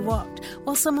waiting to be walked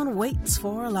while someone waits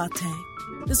for a latte.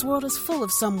 This world is full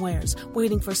of somewheres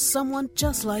waiting for someone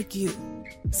just like you.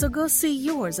 So go see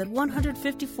yours at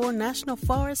 154 national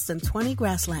forests and 20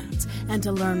 grasslands. And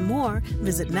to learn more,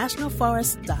 visit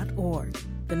nationalforest.org.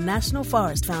 The National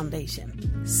Forest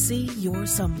Foundation. See your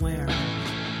somewhere.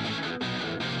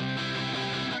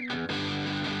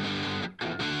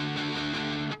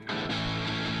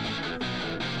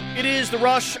 It is The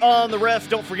Rush on the Ref.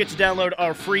 Don't forget to download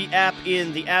our free app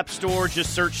in the App Store.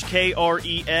 Just search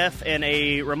KREF. And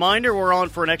a reminder, we're on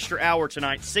for an extra hour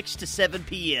tonight, 6 to 7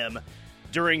 p.m.,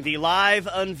 during the live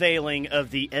unveiling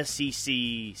of the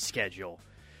SEC schedule.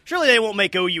 Surely they won't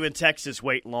make OU and Texas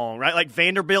wait long, right? Like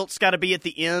Vanderbilt's got to be at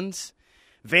the end.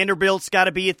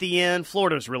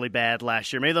 Florida was really bad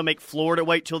last year. Maybe they'll make Florida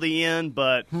wait till the end,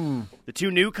 but the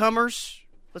two newcomers...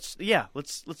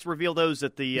 Let's reveal those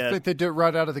at the. You think they do it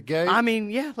right out of the gate? I mean,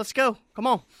 yeah, let's go. Come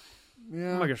on.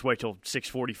 Yeah. I'm not going to wait till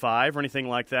 6:45 or anything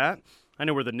like that. I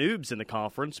know we're the noobs in the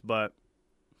conference, but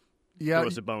there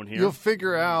was a bone here. You'll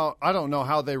figure out. I don't know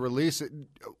how they release it.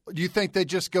 Do you think they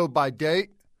just go by date?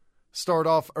 Start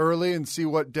off early and see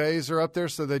what days are up there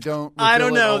so they don't. I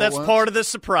don't know. That's part of the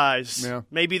surprise. Yeah.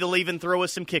 Maybe they'll even throw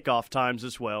us some kickoff times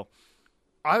as well.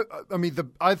 I mean,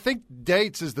 I think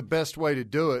dates is the best way to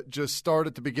do it. Just start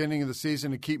at the beginning of the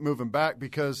season and keep moving back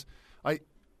because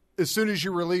as soon as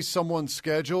you release someone's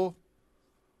schedule,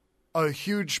 a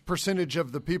huge percentage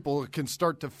of the people can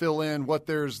start to fill in what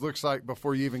theirs looks like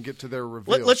before you even get to their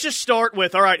reveal. Let's just start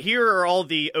with, all right, here are all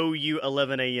the OU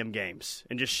 11 a.m. games,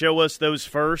 and just show us those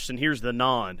first, and here's the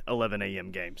non-11 a.m.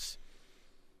 games.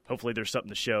 Hopefully there's something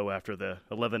to show after the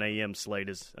 11 a.m. slate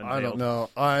is unveiled. I don't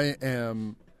know. I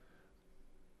am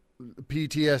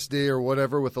PTSD or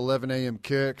whatever with 11 a.m.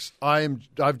 kicks. I've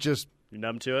just You're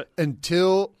numb to it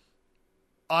until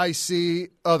I see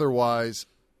otherwise,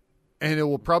 and it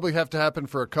will probably have to happen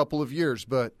for a couple of years.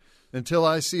 But until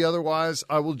I see otherwise,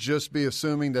 I will just be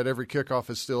assuming that every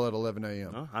kickoff is still at 11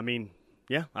 a.m. I mean,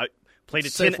 yeah, I played a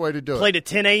safe 10, way to do played it. a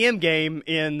 10 a.m. game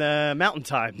in Mountain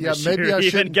Time. Yeah, this maybe year. I Even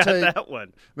shouldn't got take that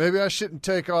one. Maybe I shouldn't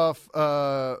take off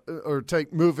or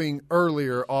take moving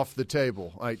earlier off the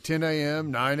table. Like 10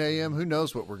 a.m., 9 a.m. Who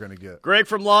knows what we're going to get? Greg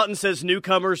from Lawton says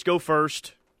newcomers go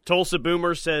first. Tulsa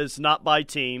Boomer says not by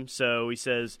team, so he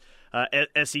says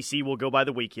SEC will go by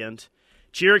the weekend.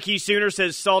 Cherokee Sooner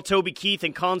says saw Toby Keith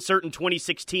in concert in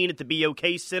 2016 at the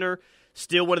BOK Center.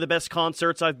 Still one of the best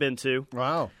concerts I've been to.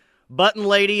 Wow. Button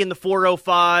Lady in the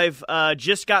 405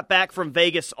 just got back from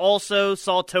Vegas also.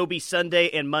 Saw Toby Sunday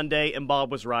and Monday, and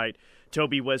Bob was right.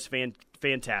 Toby was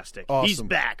fantastic. Awesome. He's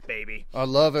back, baby. I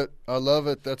love it.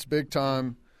 That's big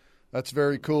time. That's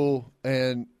very cool.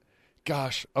 And,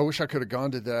 gosh, I wish I could have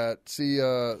gone to that. See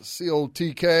old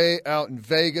TK out in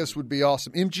Vegas would be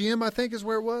awesome. MGM, I think, is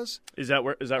where it was. Is that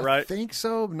right? I think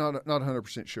so. Not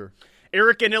 100% sure.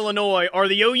 Eric in Illinois, are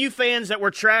the OU fans that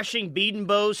were trashing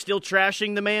Bedenbaugh still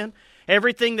trashing the man?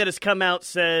 Everything that has come out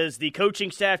says the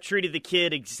coaching staff treated the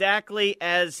kid exactly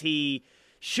as he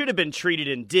should have been treated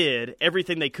and did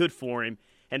everything they could for him,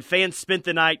 and fans spent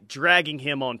the night dragging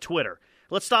him on Twitter.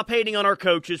 Let's stop hating on our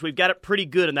coaches. We've got it pretty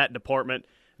good in that department.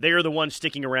 They are the ones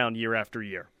sticking around year after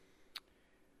year.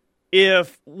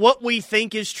 If what we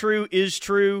think is true,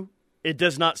 it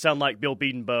does not sound like Bill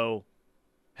Bedenbaugh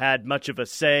had much of a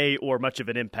say or much of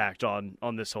an impact on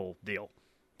this whole deal.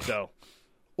 So,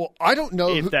 well, I don't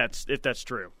know if that's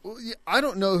true. Well, I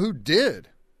don't know who did.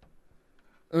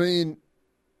 I mean,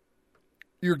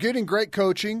 you're getting great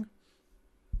coaching.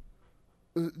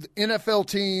 The NFL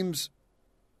teams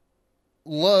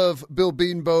love Bill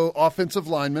Bedenbaugh, offensive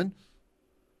lineman.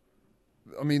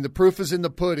 I mean, the proof is in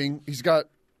the pudding. He's got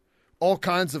all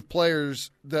kinds of players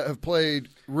that have played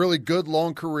really good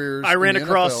long careers. I ran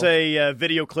across a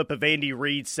video clip of Andy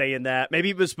Reid saying that. Maybe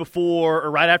it was before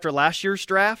or right after last year's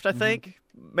draft, I think.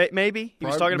 Maybe. He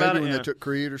was talking about it. When they took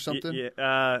Creed or something.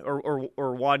 Yeah, or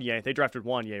Wanye. They drafted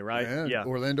Wanye, right? Yeah.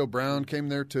 Orlando Brown came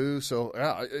there too. So,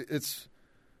 yeah,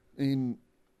 the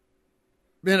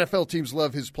NFL teams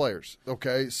love his players,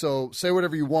 okay? So say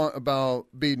whatever you want about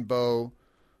Bedenbaugh.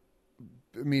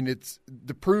 I mean,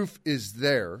 the proof is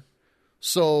there.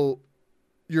 So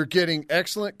you're getting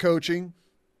excellent coaching.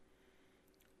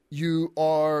 You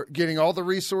are getting all the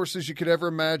resources you could ever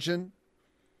imagine.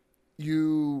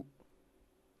 You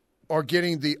are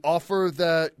getting the offer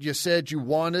that you said you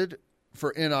wanted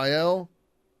for NIL,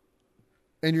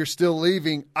 and you're still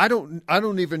leaving. I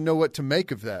don't even know what to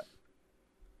make of that.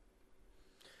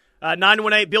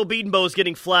 918, Bill Bedenbaugh is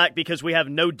getting flack because we have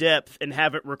no depth and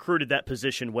haven't recruited that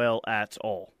position well at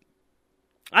all.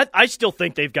 I still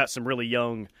think they've got some really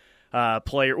young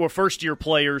first-year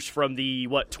players from the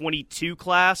 22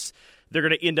 class, they're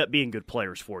going to end up being good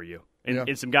players for you.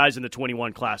 And some guys in the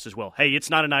 21 class as well. Hey, it's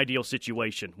not an ideal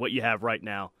situation, what you have right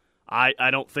now.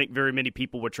 I don't think very many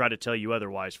people would try to tell you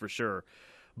otherwise, for sure.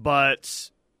 But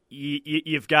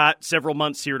you've got several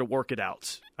months here to work it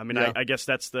out. I mean, I guess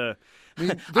that's the.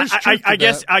 I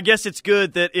guess it's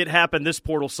good that it happened this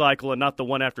portal cycle and not the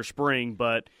one after spring.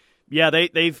 But yeah,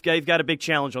 they've got a big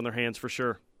challenge on their hands for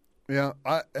sure. Yeah,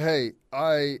 I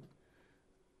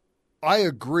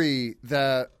agree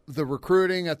that the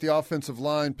recruiting at the offensive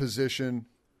line position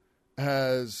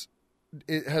has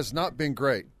not been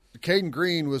great. Caden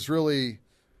Green was really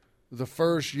the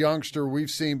first youngster we've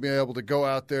seen be able to go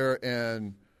out there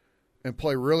and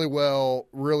play really well,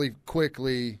 really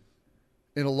quickly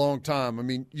in a long time. I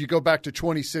mean, you go back to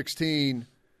 2016,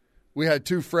 we had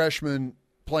 2 freshmen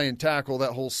playing tackle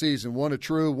that whole season, one a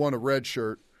true, one a red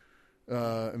shirt.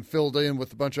 And filled in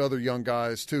with a bunch of other young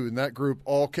guys, too. And that group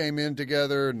all came in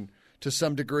together and to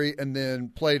some degree and then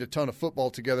played a ton of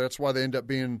football together. That's why they end up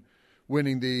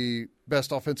winning the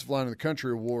Best Offensive Line in the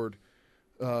Country award.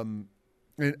 And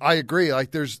I agree.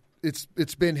 Like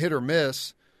it's been hit or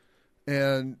miss.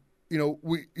 And,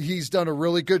 he's done a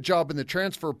really good job in the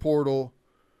transfer portal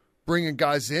bringing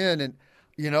guys in. And,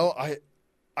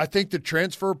 I think the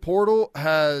transfer portal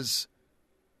has –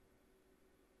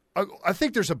 I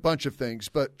think there's a bunch of things,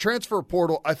 but transfer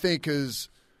portal, I think, has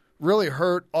really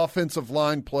hurt offensive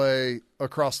line play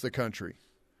across the country.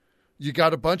 You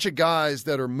got a bunch of guys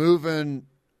that are moving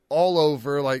all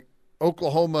over, like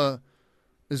Oklahoma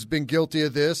has been guilty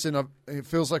of this, and it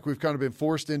feels like we've kind of been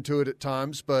forced into it at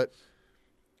times, but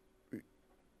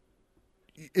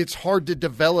it's hard to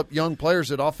develop young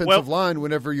players at offensive line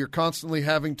whenever you're constantly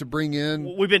having to bring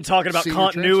in. We've been talking about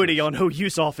continuity on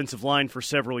OU's offensive line for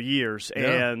several years,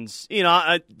 and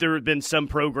there have been some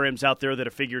programs out there that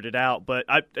have figured it out. But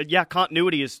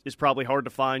continuity is probably hard to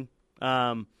find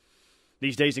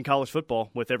these days in college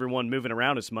football with everyone moving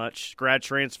around as much, grad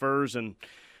transfers, and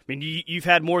I mean you've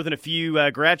had more than a few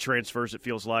grad transfers. It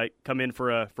feels like come in for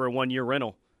a 1-year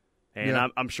rental,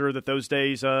 and I'm sure that those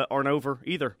days aren't over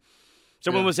either.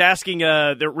 Someone was asking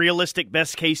the realistic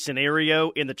best-case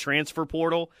scenario in the transfer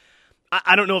portal.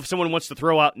 I don't know if someone wants to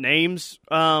throw out names,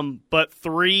 but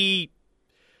three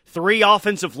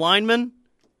offensive linemen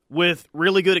with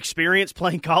really good experience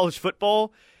playing college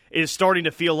football is starting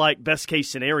to feel like best-case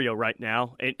scenario right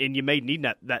now, and you may need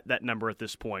that number at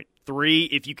this point. 3,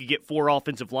 if you could get 4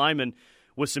 offensive linemen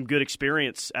with some good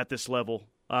experience at this level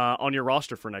on your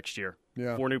roster for next year.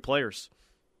 4 new players.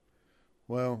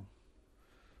 Well,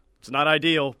 it's not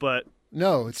ideal, but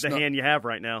no, it's the hand you have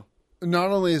right now.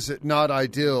 Not only is it not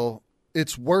ideal,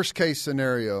 it's worst case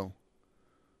scenario.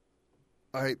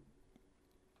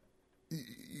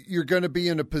 You're going to be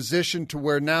in a position to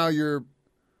where now you're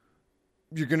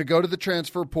going to go to the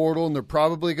transfer portal, and they're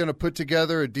probably going to put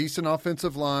together a decent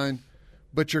offensive line,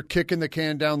 but you're kicking the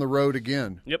can down the road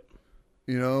again. Yep.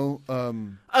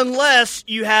 Unless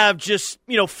you have just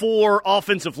 4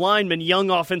 offensive linemen,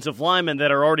 young offensive linemen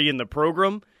that are already in the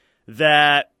program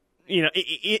that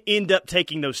end up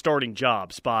taking those starting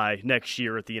jobs by next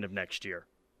year at the end of next year.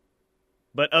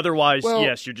 But otherwise,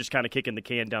 yes, you're just kind of kicking the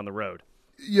can down the road.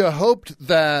 You hoped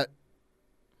that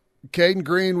Caden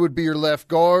Green would be your left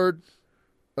guard.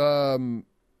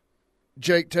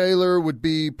 Jake Taylor would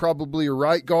be probably your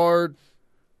right guard.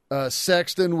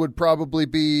 Sexton would probably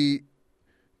be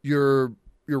your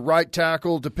right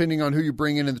tackle, depending on who you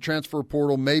bring in the transfer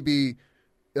portal. Maybe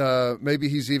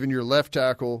he's even your left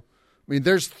tackle. I mean,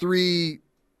 there's 3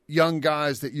 young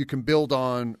guys that you can build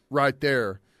on right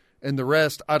there. And the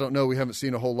rest, I don't know. We haven't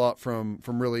seen a whole lot from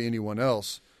really anyone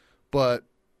else. But,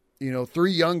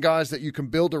 3 young guys that you can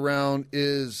build around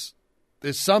is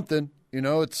something.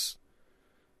 It's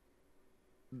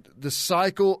the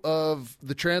cycle of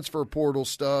the transfer portal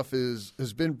stuff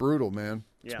has been brutal, man.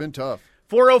 It's been tough.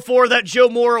 404, that Joe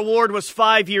Moore Award was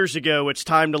 5 years ago. It's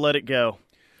time to let it go.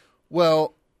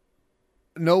 Well,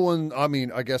 no one. I mean,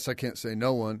 I guess I can't say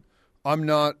no one. I'm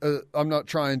not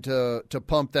trying to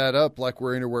pump that up like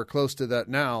we're anywhere close to that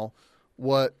now.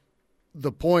 What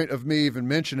the point of me even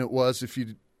mentioning it was, if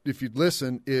you'd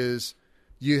listen, is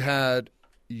you had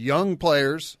young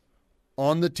players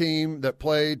on the team that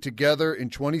played together in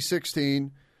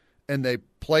 2016, and they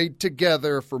played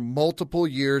together for multiple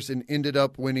years and ended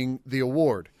up winning the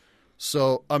award.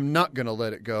 So I'm not going to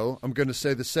let it go. I'm going to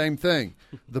say the same thing.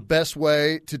 The best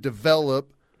way to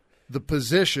develop the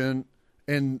position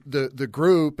and the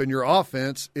group and your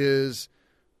offense is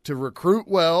to recruit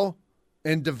well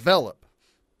and develop,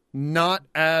 not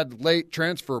add late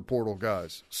transfer portal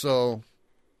guys. So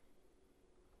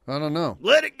I don't know.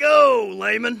 Let it go,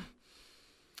 Layman.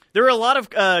 There are a lot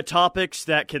of topics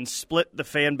that can split the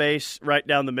fan base right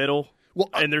down the middle,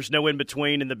 and there's no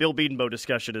in-between, and the Bill Bedenbaugh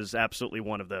discussion is absolutely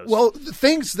one of those. Well, the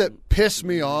things that piss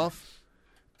me off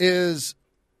is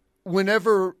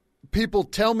whenever people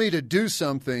tell me to do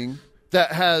something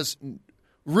that has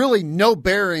really no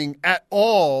bearing at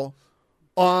all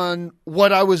on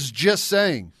what I was just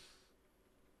saying.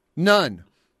 None.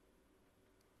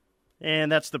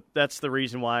 And that's the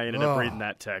reason why I ended up reading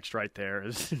that text right there,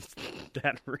 is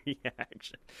that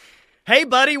reaction. Hey,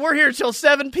 buddy, we're here till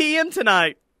 7 p.m.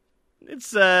 tonight.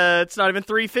 It's not even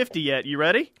 3:50 yet. You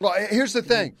ready? Well, here's the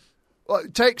thing.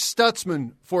 Take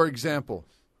Stutzman, for example.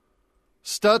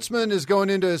 Stutzman is going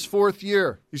into his 4th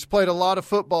year. He's played a lot of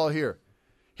football here.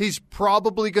 He's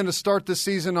probably going to start the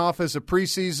season off as a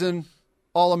preseason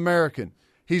All-American.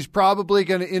 He's probably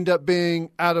going to end up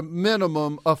being, at a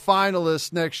minimum, a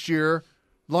finalist next year,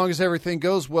 as long as everything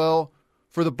goes well,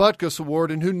 for the Butkus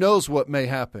Award, and who knows what may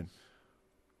happen.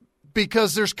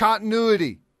 Because there's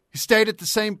continuity. He stayed at the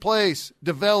same place,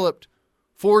 developed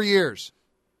 4 years,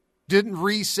 didn't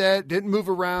reset, didn't move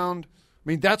around. I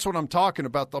mean, that's what I'm talking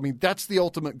about. I mean, that's the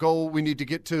ultimate goal we need to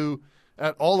get to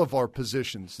at all of our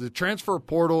positions. The transfer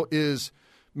portal is,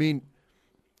 I mean,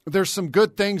 there's some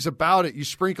good things about it. You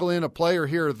sprinkle in a player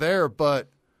here or there, but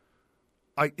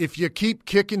if you keep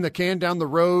kicking the can down the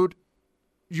road,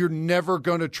 you're never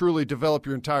going to truly develop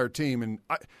your entire team. And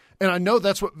I know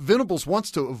that's what Venables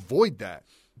wants to avoid that.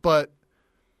 But,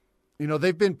 you know,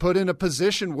 they've been put in a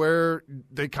position where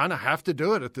they kind of have to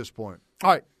do it at this point. All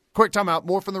right, quick timeout.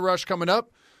 More from The Rush coming up.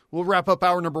 We'll wrap up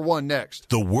hour number 1 next.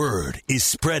 The word is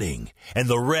spreading, and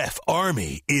the Ref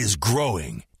Army is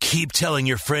growing. Keep telling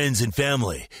your friends and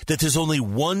family that there's only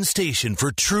one station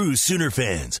for true Sooner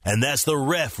fans, and that's the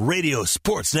Ref Radio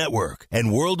Sports Network,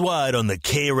 and worldwide on the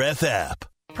KREF app.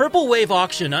 Purple Wave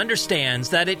Auction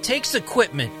understands that it takes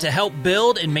equipment to help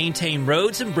build and maintain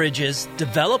roads and bridges,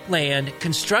 develop land,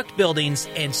 construct buildings,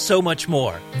 and so much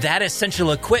more. That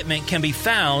essential equipment can be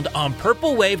found on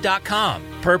purplewave.com.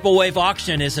 Purple Wave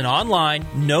Auction is an online,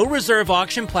 no-reserve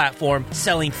auction platform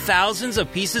selling thousands of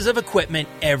pieces of equipment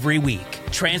every week.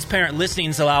 Transparent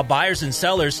listings allow buyers and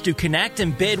sellers to connect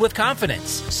and bid with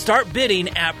confidence. Start bidding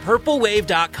at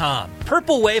purplewave.com.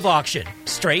 Purple Wave Auction.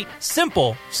 Straight,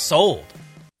 simple, sold.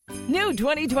 New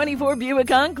 2024 Buick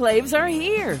Enclaves are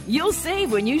here. You'll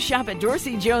save when you shop at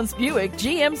Dorsey Jones Buick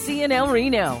GMC in El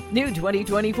Reno. New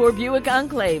 2024 Buick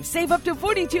Enclave. Save up to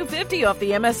 $4,250 off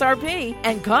the MSRP,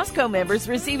 and Costco members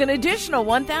receive an additional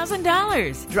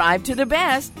 $1,000. Drive to the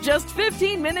best, just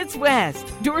 15 minutes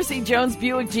west. Dorsey Jones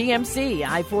Buick GMC,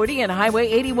 I-40 and Highway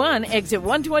 81, exit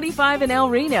 125 in El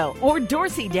Reno, or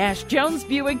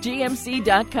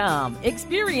dorsey-jonesbuickgmc.com.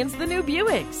 Experience the new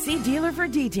Buick. See dealer for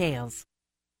details.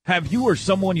 Have you or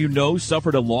someone you know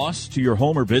suffered a loss to your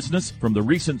home or business from the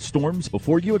recent storms?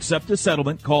 Before you accept a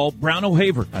settlement, call Brown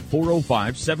O'Haver at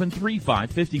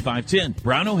 405-735-5510.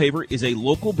 Brown O'Haver is a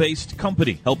local-based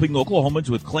company helping Oklahomans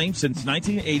with claims since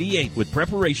 1988 with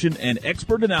preparation and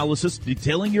expert analysis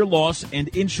detailing your loss and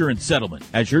insurance settlement.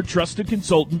 As your trusted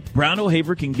consultant, Brown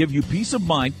O'Haver can give you peace of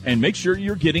mind and make sure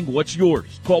you're getting what's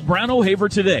yours. Call Brown O'Haver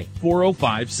today,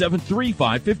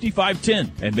 405-735-5510,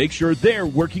 and make sure they're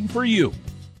working for you.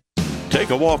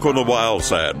 Take a walk on the wild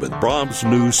side with Brahms'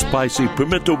 new spicy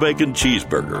pimento bacon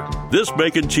cheeseburger. This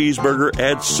bacon cheeseburger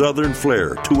adds southern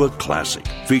flair to a classic,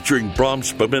 featuring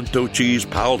Brahms pimento cheese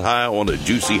piled high on a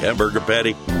juicy hamburger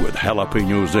patty with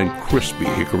jalapenos and crispy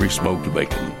hickory smoked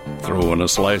bacon. Throw in a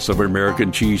slice of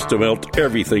American cheese to melt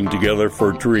everything together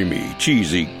for dreamy,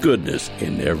 cheesy goodness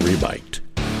in every bite.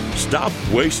 Stop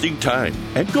wasting time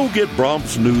and go get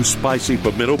Brahms' new spicy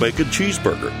pimento bacon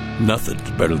cheeseburger. Nothing's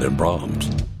better than Brahms.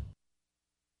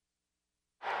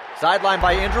 Sidelined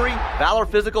by injury, Valor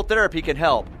Physical Therapy can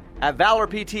help. At Valor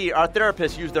PT, our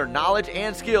therapists use their knowledge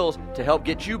and skills to help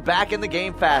get you back in the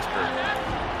game faster.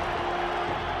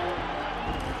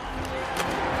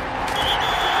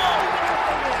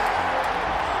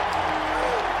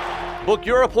 Book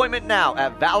your appointment now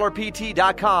at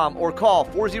valorpt.com or call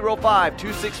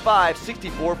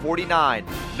 405-265-6449.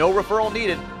 No referral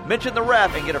needed. Mention the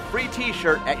ref and get a free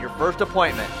t-shirt at your first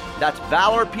appointment. That's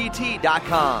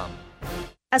valorpt.com.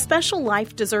 A special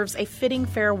life deserves a fitting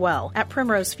farewell. At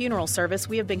Primrose Funeral Service,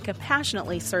 we have been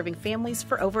compassionately serving families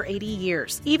for over 80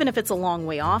 years. Even if it's a long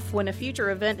way off, when a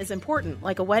future event is important,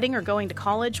 like a wedding or going to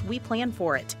college, we plan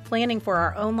for it. Planning for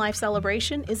our own life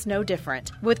celebration is no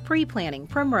different. With pre-planning,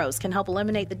 Primrose can help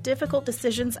eliminate the difficult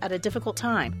decisions at a difficult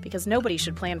time, because nobody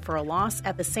should plan for a loss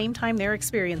at the same time they're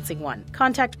experiencing one.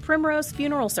 Contact Primrose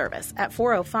Funeral Service at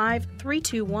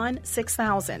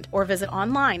 405-321-6000 or visit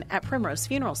online at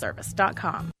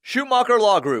primrosefuneralservice.com. Schumacher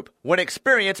Law Group, when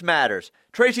experience matters.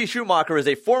 Tracy Schumacher is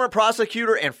a former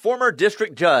prosecutor and former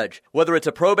district judge. Whether it's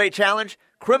a probate challenge,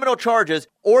 criminal charges,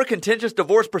 or contentious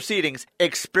divorce proceedings,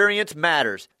 experience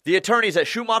matters. The attorneys at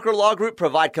Schumacher Law Group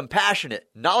provide compassionate,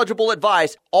 knowledgeable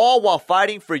advice, all while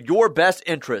fighting for your best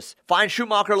interests. Find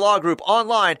Schumacher Law Group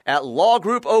online at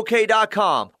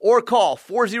lawgroupok.com or call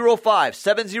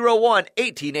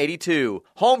 405-701-1882.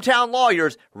 Hometown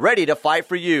lawyers ready to fight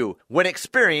for you when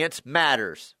experience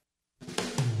matters.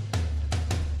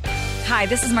 Hi,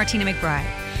 this is Martina McBride.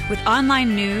 With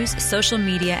online news, social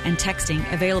media, and texting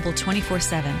available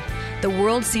 24/7, the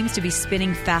world seems to be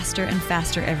spinning faster and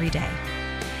faster every day.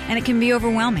 And it can be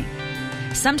overwhelming.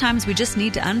 Sometimes we just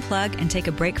need to unplug and take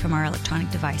a break from our electronic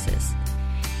devices.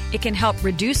 It can help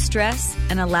reduce stress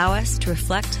and allow us to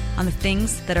reflect on the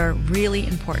things that are really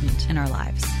important in our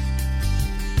lives.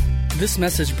 This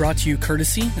message brought to you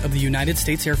courtesy of the United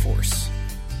States Air Force.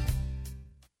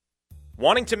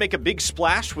 Wanting to make a big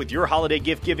splash with your holiday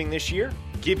gift giving this year?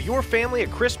 Give your family a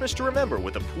Christmas to remember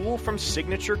with a pool from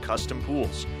Signature Custom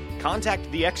Pools.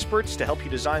 Contact the experts to help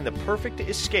you design the perfect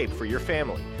escape for your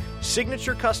family.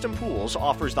 Signature Custom Pools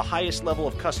offers the highest level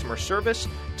of customer service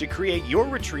to create your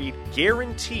retreat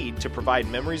guaranteed to provide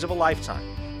memories of a lifetime.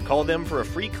 Call them for a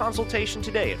free consultation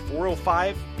today at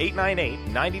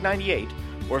 405-898-9098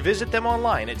 or visit them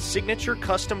online at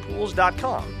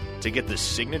signaturecustompools.com to get the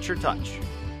signature touch.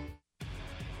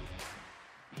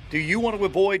 Do you want to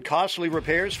avoid costly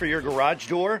repairs for your garage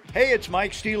door? Hey, it's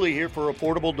Mike Steely here for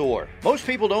Affordable Door. Most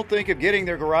people don't think of getting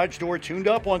their garage door tuned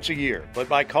up once a year, but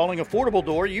by calling Affordable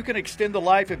Door, you can extend the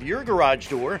life of your garage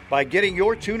door by getting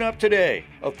your tune-up today.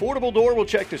 Affordable Door will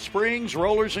check the springs,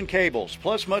 rollers, and cables,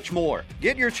 plus much more.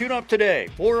 Get your tune-up today,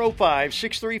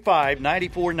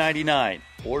 405-635-9499,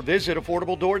 or visit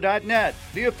AffordableDoor.net,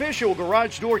 the official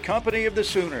garage door company of the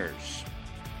Sooners.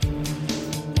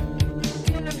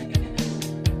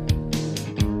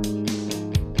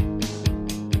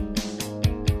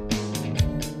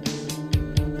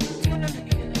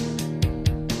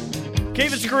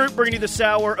 Cavens Group bringing you this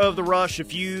hour of The Rush.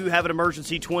 If you have an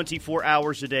emergency 24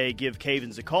 hours a day, give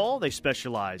Cavens a call. They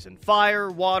specialize in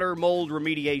fire, water, mold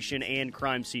remediation, and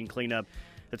crime scene cleanup.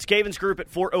 That's Cavens Group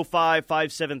at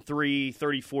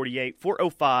 405-573-3048,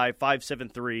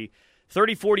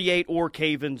 405-573-3048, or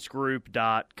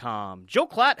cavensgroup.com. Joe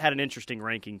Klatt had an interesting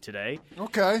ranking today.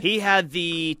 Okay. He had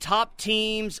the top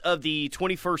teams of the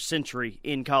 21st century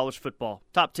in college football.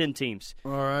 Top 10 teams.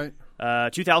 All right.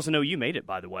 2000 OU made it,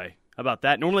 by the way. How about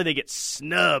that? Normally they get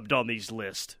snubbed on these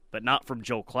lists, but not from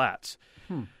Joel Klatt.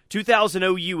 2000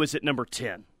 OU was at number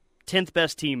 10. 10th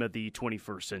best team of the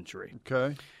 21st century.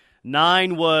 Okay.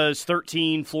 9 was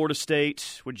 13 Florida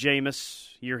State with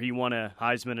Jameis. Year he won a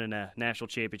Heisman and a national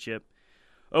championship.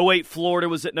 08 Florida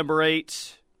was at number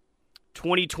 8.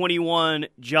 2021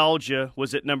 Georgia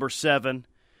was at number 7.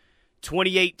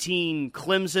 2018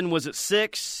 Clemson was at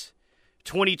 6.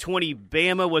 2020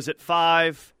 Bama was at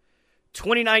 5.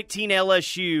 2019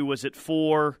 LSU was at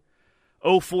 4.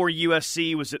 04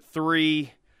 USC was at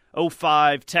 3.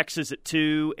 05 Texas at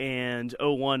 2. And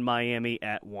 01 Miami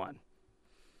at 1.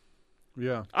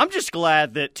 Yeah. I'm just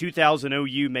glad that 2000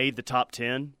 OU made the top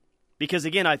 10 because,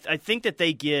 again, I think that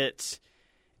they get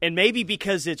 – and maybe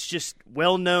because it's just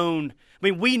well-known – I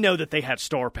mean, we know that they had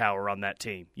star power on that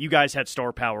team. You guys had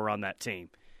star power on that team.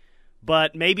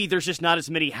 But maybe there's just not as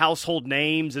many household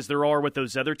names as there are with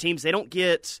those other teams. They don't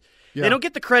get they don't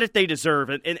get the credit they deserve,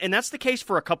 and that's the case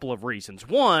for a couple of reasons.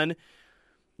 One,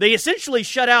 they essentially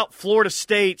shut out Florida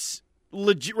State's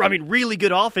really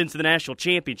good offense in the national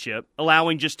championship,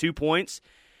 allowing just 2 points.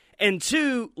 And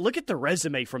two, look at the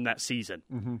resume from that season.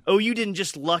 Mm-hmm. OU didn't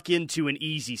just luck into an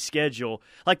easy schedule.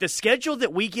 Like the schedule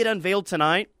that we get unveiled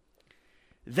tonight,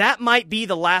 that might be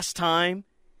the last time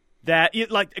that,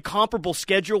 like comparable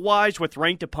schedule-wise with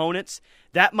ranked opponents,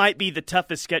 that might be the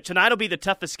toughest schedule. Tonight will be the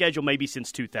toughest schedule maybe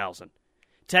since 2000.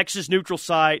 Texas neutral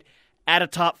site, at a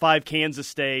top 5 Kansas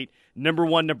State, number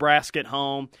 1 Nebraska at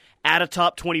home, at a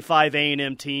top 25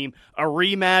 A&M team, a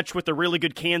rematch with a really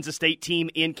good Kansas State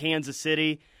team in Kansas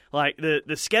City. Like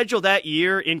the schedule that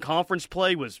year in conference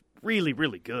play was really,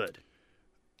 really good.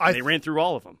 They ran through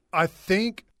all of them. I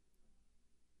think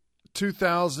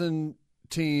 2000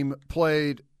 team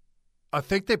played, I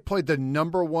think they played the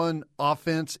number one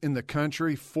offense in the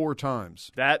country 4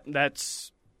 times. That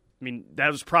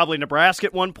was probably Nebraska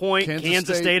at one point,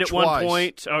 Kansas State at twice. one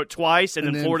point, twice, and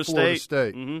then Florida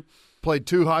State. Mm-hmm. Played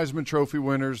 2 Heisman Trophy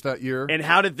winners that year. And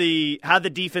how did the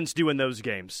defense do in those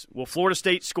games? Well, Florida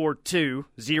State scored 2,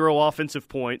 0 offensive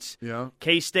points. Yeah.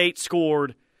 K-State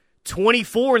scored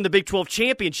 24 in the Big 12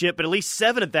 championship, but at least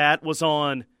 7 of that was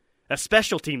on a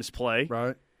special teams play.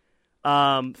 Right.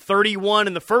 31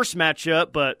 in the first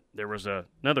matchup, but there was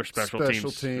another special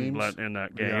teams in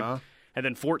that game. Yeah. And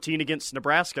then 14 against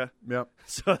Nebraska. Yep.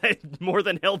 So they more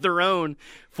than held their own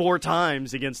 4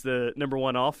 times against the number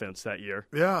one offense that year.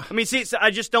 Yeah. I mean, see, I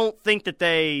just don't think that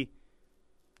they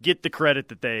get the credit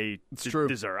that they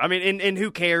deserve. I mean, and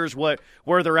who cares where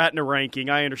they're at in the ranking?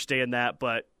 I understand that,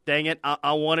 but dang it,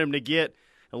 I want them to get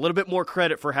a little bit more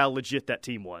credit for how legit that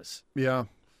team was. Yeah.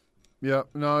 Yeah.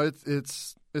 No,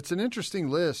 it's an interesting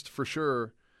list for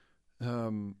sure.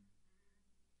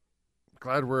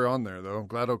 Glad we're on there, though. I'm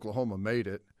glad Oklahoma made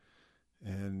it.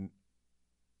 And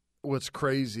what's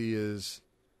crazy is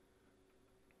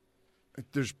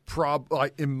there's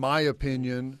in my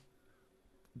opinion,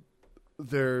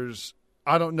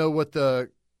 I don't know what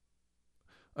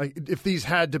if these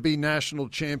had to be national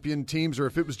champion teams or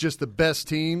if it was just the best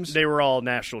teams. They were all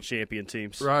national champion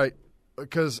teams. Right.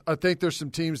 Because I think there's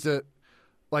some teams that,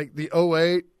 like the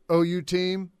 08 OU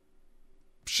team,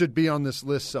 should be on this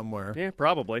list somewhere. Yeah,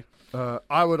 probably.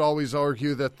 I would always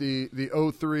argue that the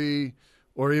 03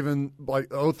 or even like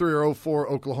 03 or 04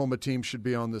 Oklahoma team should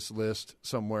be on this list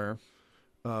somewhere.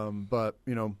 But,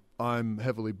 I'm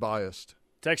heavily biased.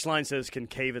 Text line says, can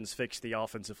Cavens fix the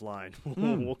offensive line?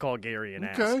 We'll call Gary and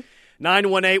ask. Okay.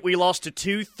 918, we lost to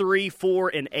 2, 3, 4,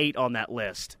 and 8 on that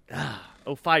list.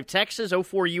 05 Texas,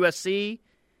 04 USC,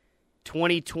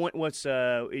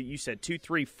 2020, you said 2,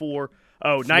 3, 4.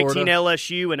 Oh, Florida. 19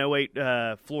 LSU and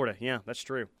 08 Florida. Yeah, that's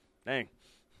true. Dang.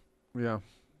 Yeah.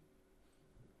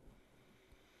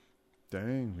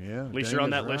 Dang, yeah. At least you're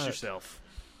on that list yourself.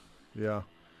 Yeah.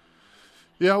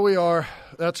 Yeah, we are.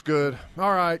 That's good.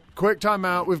 All right, quick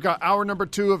timeout. We've got hour number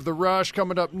 2 of The Rush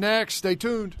coming up next. Stay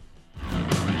tuned.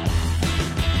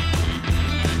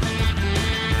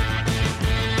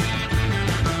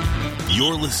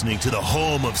 You're listening to the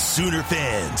home of Sooner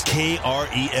fans,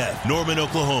 KREF, Norman,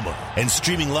 Oklahoma, and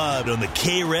streaming live on the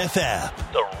KREF app.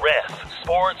 The Ref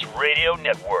Sports Radio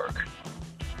Network.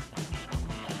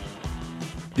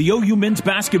 The OU men's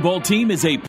basketball team is a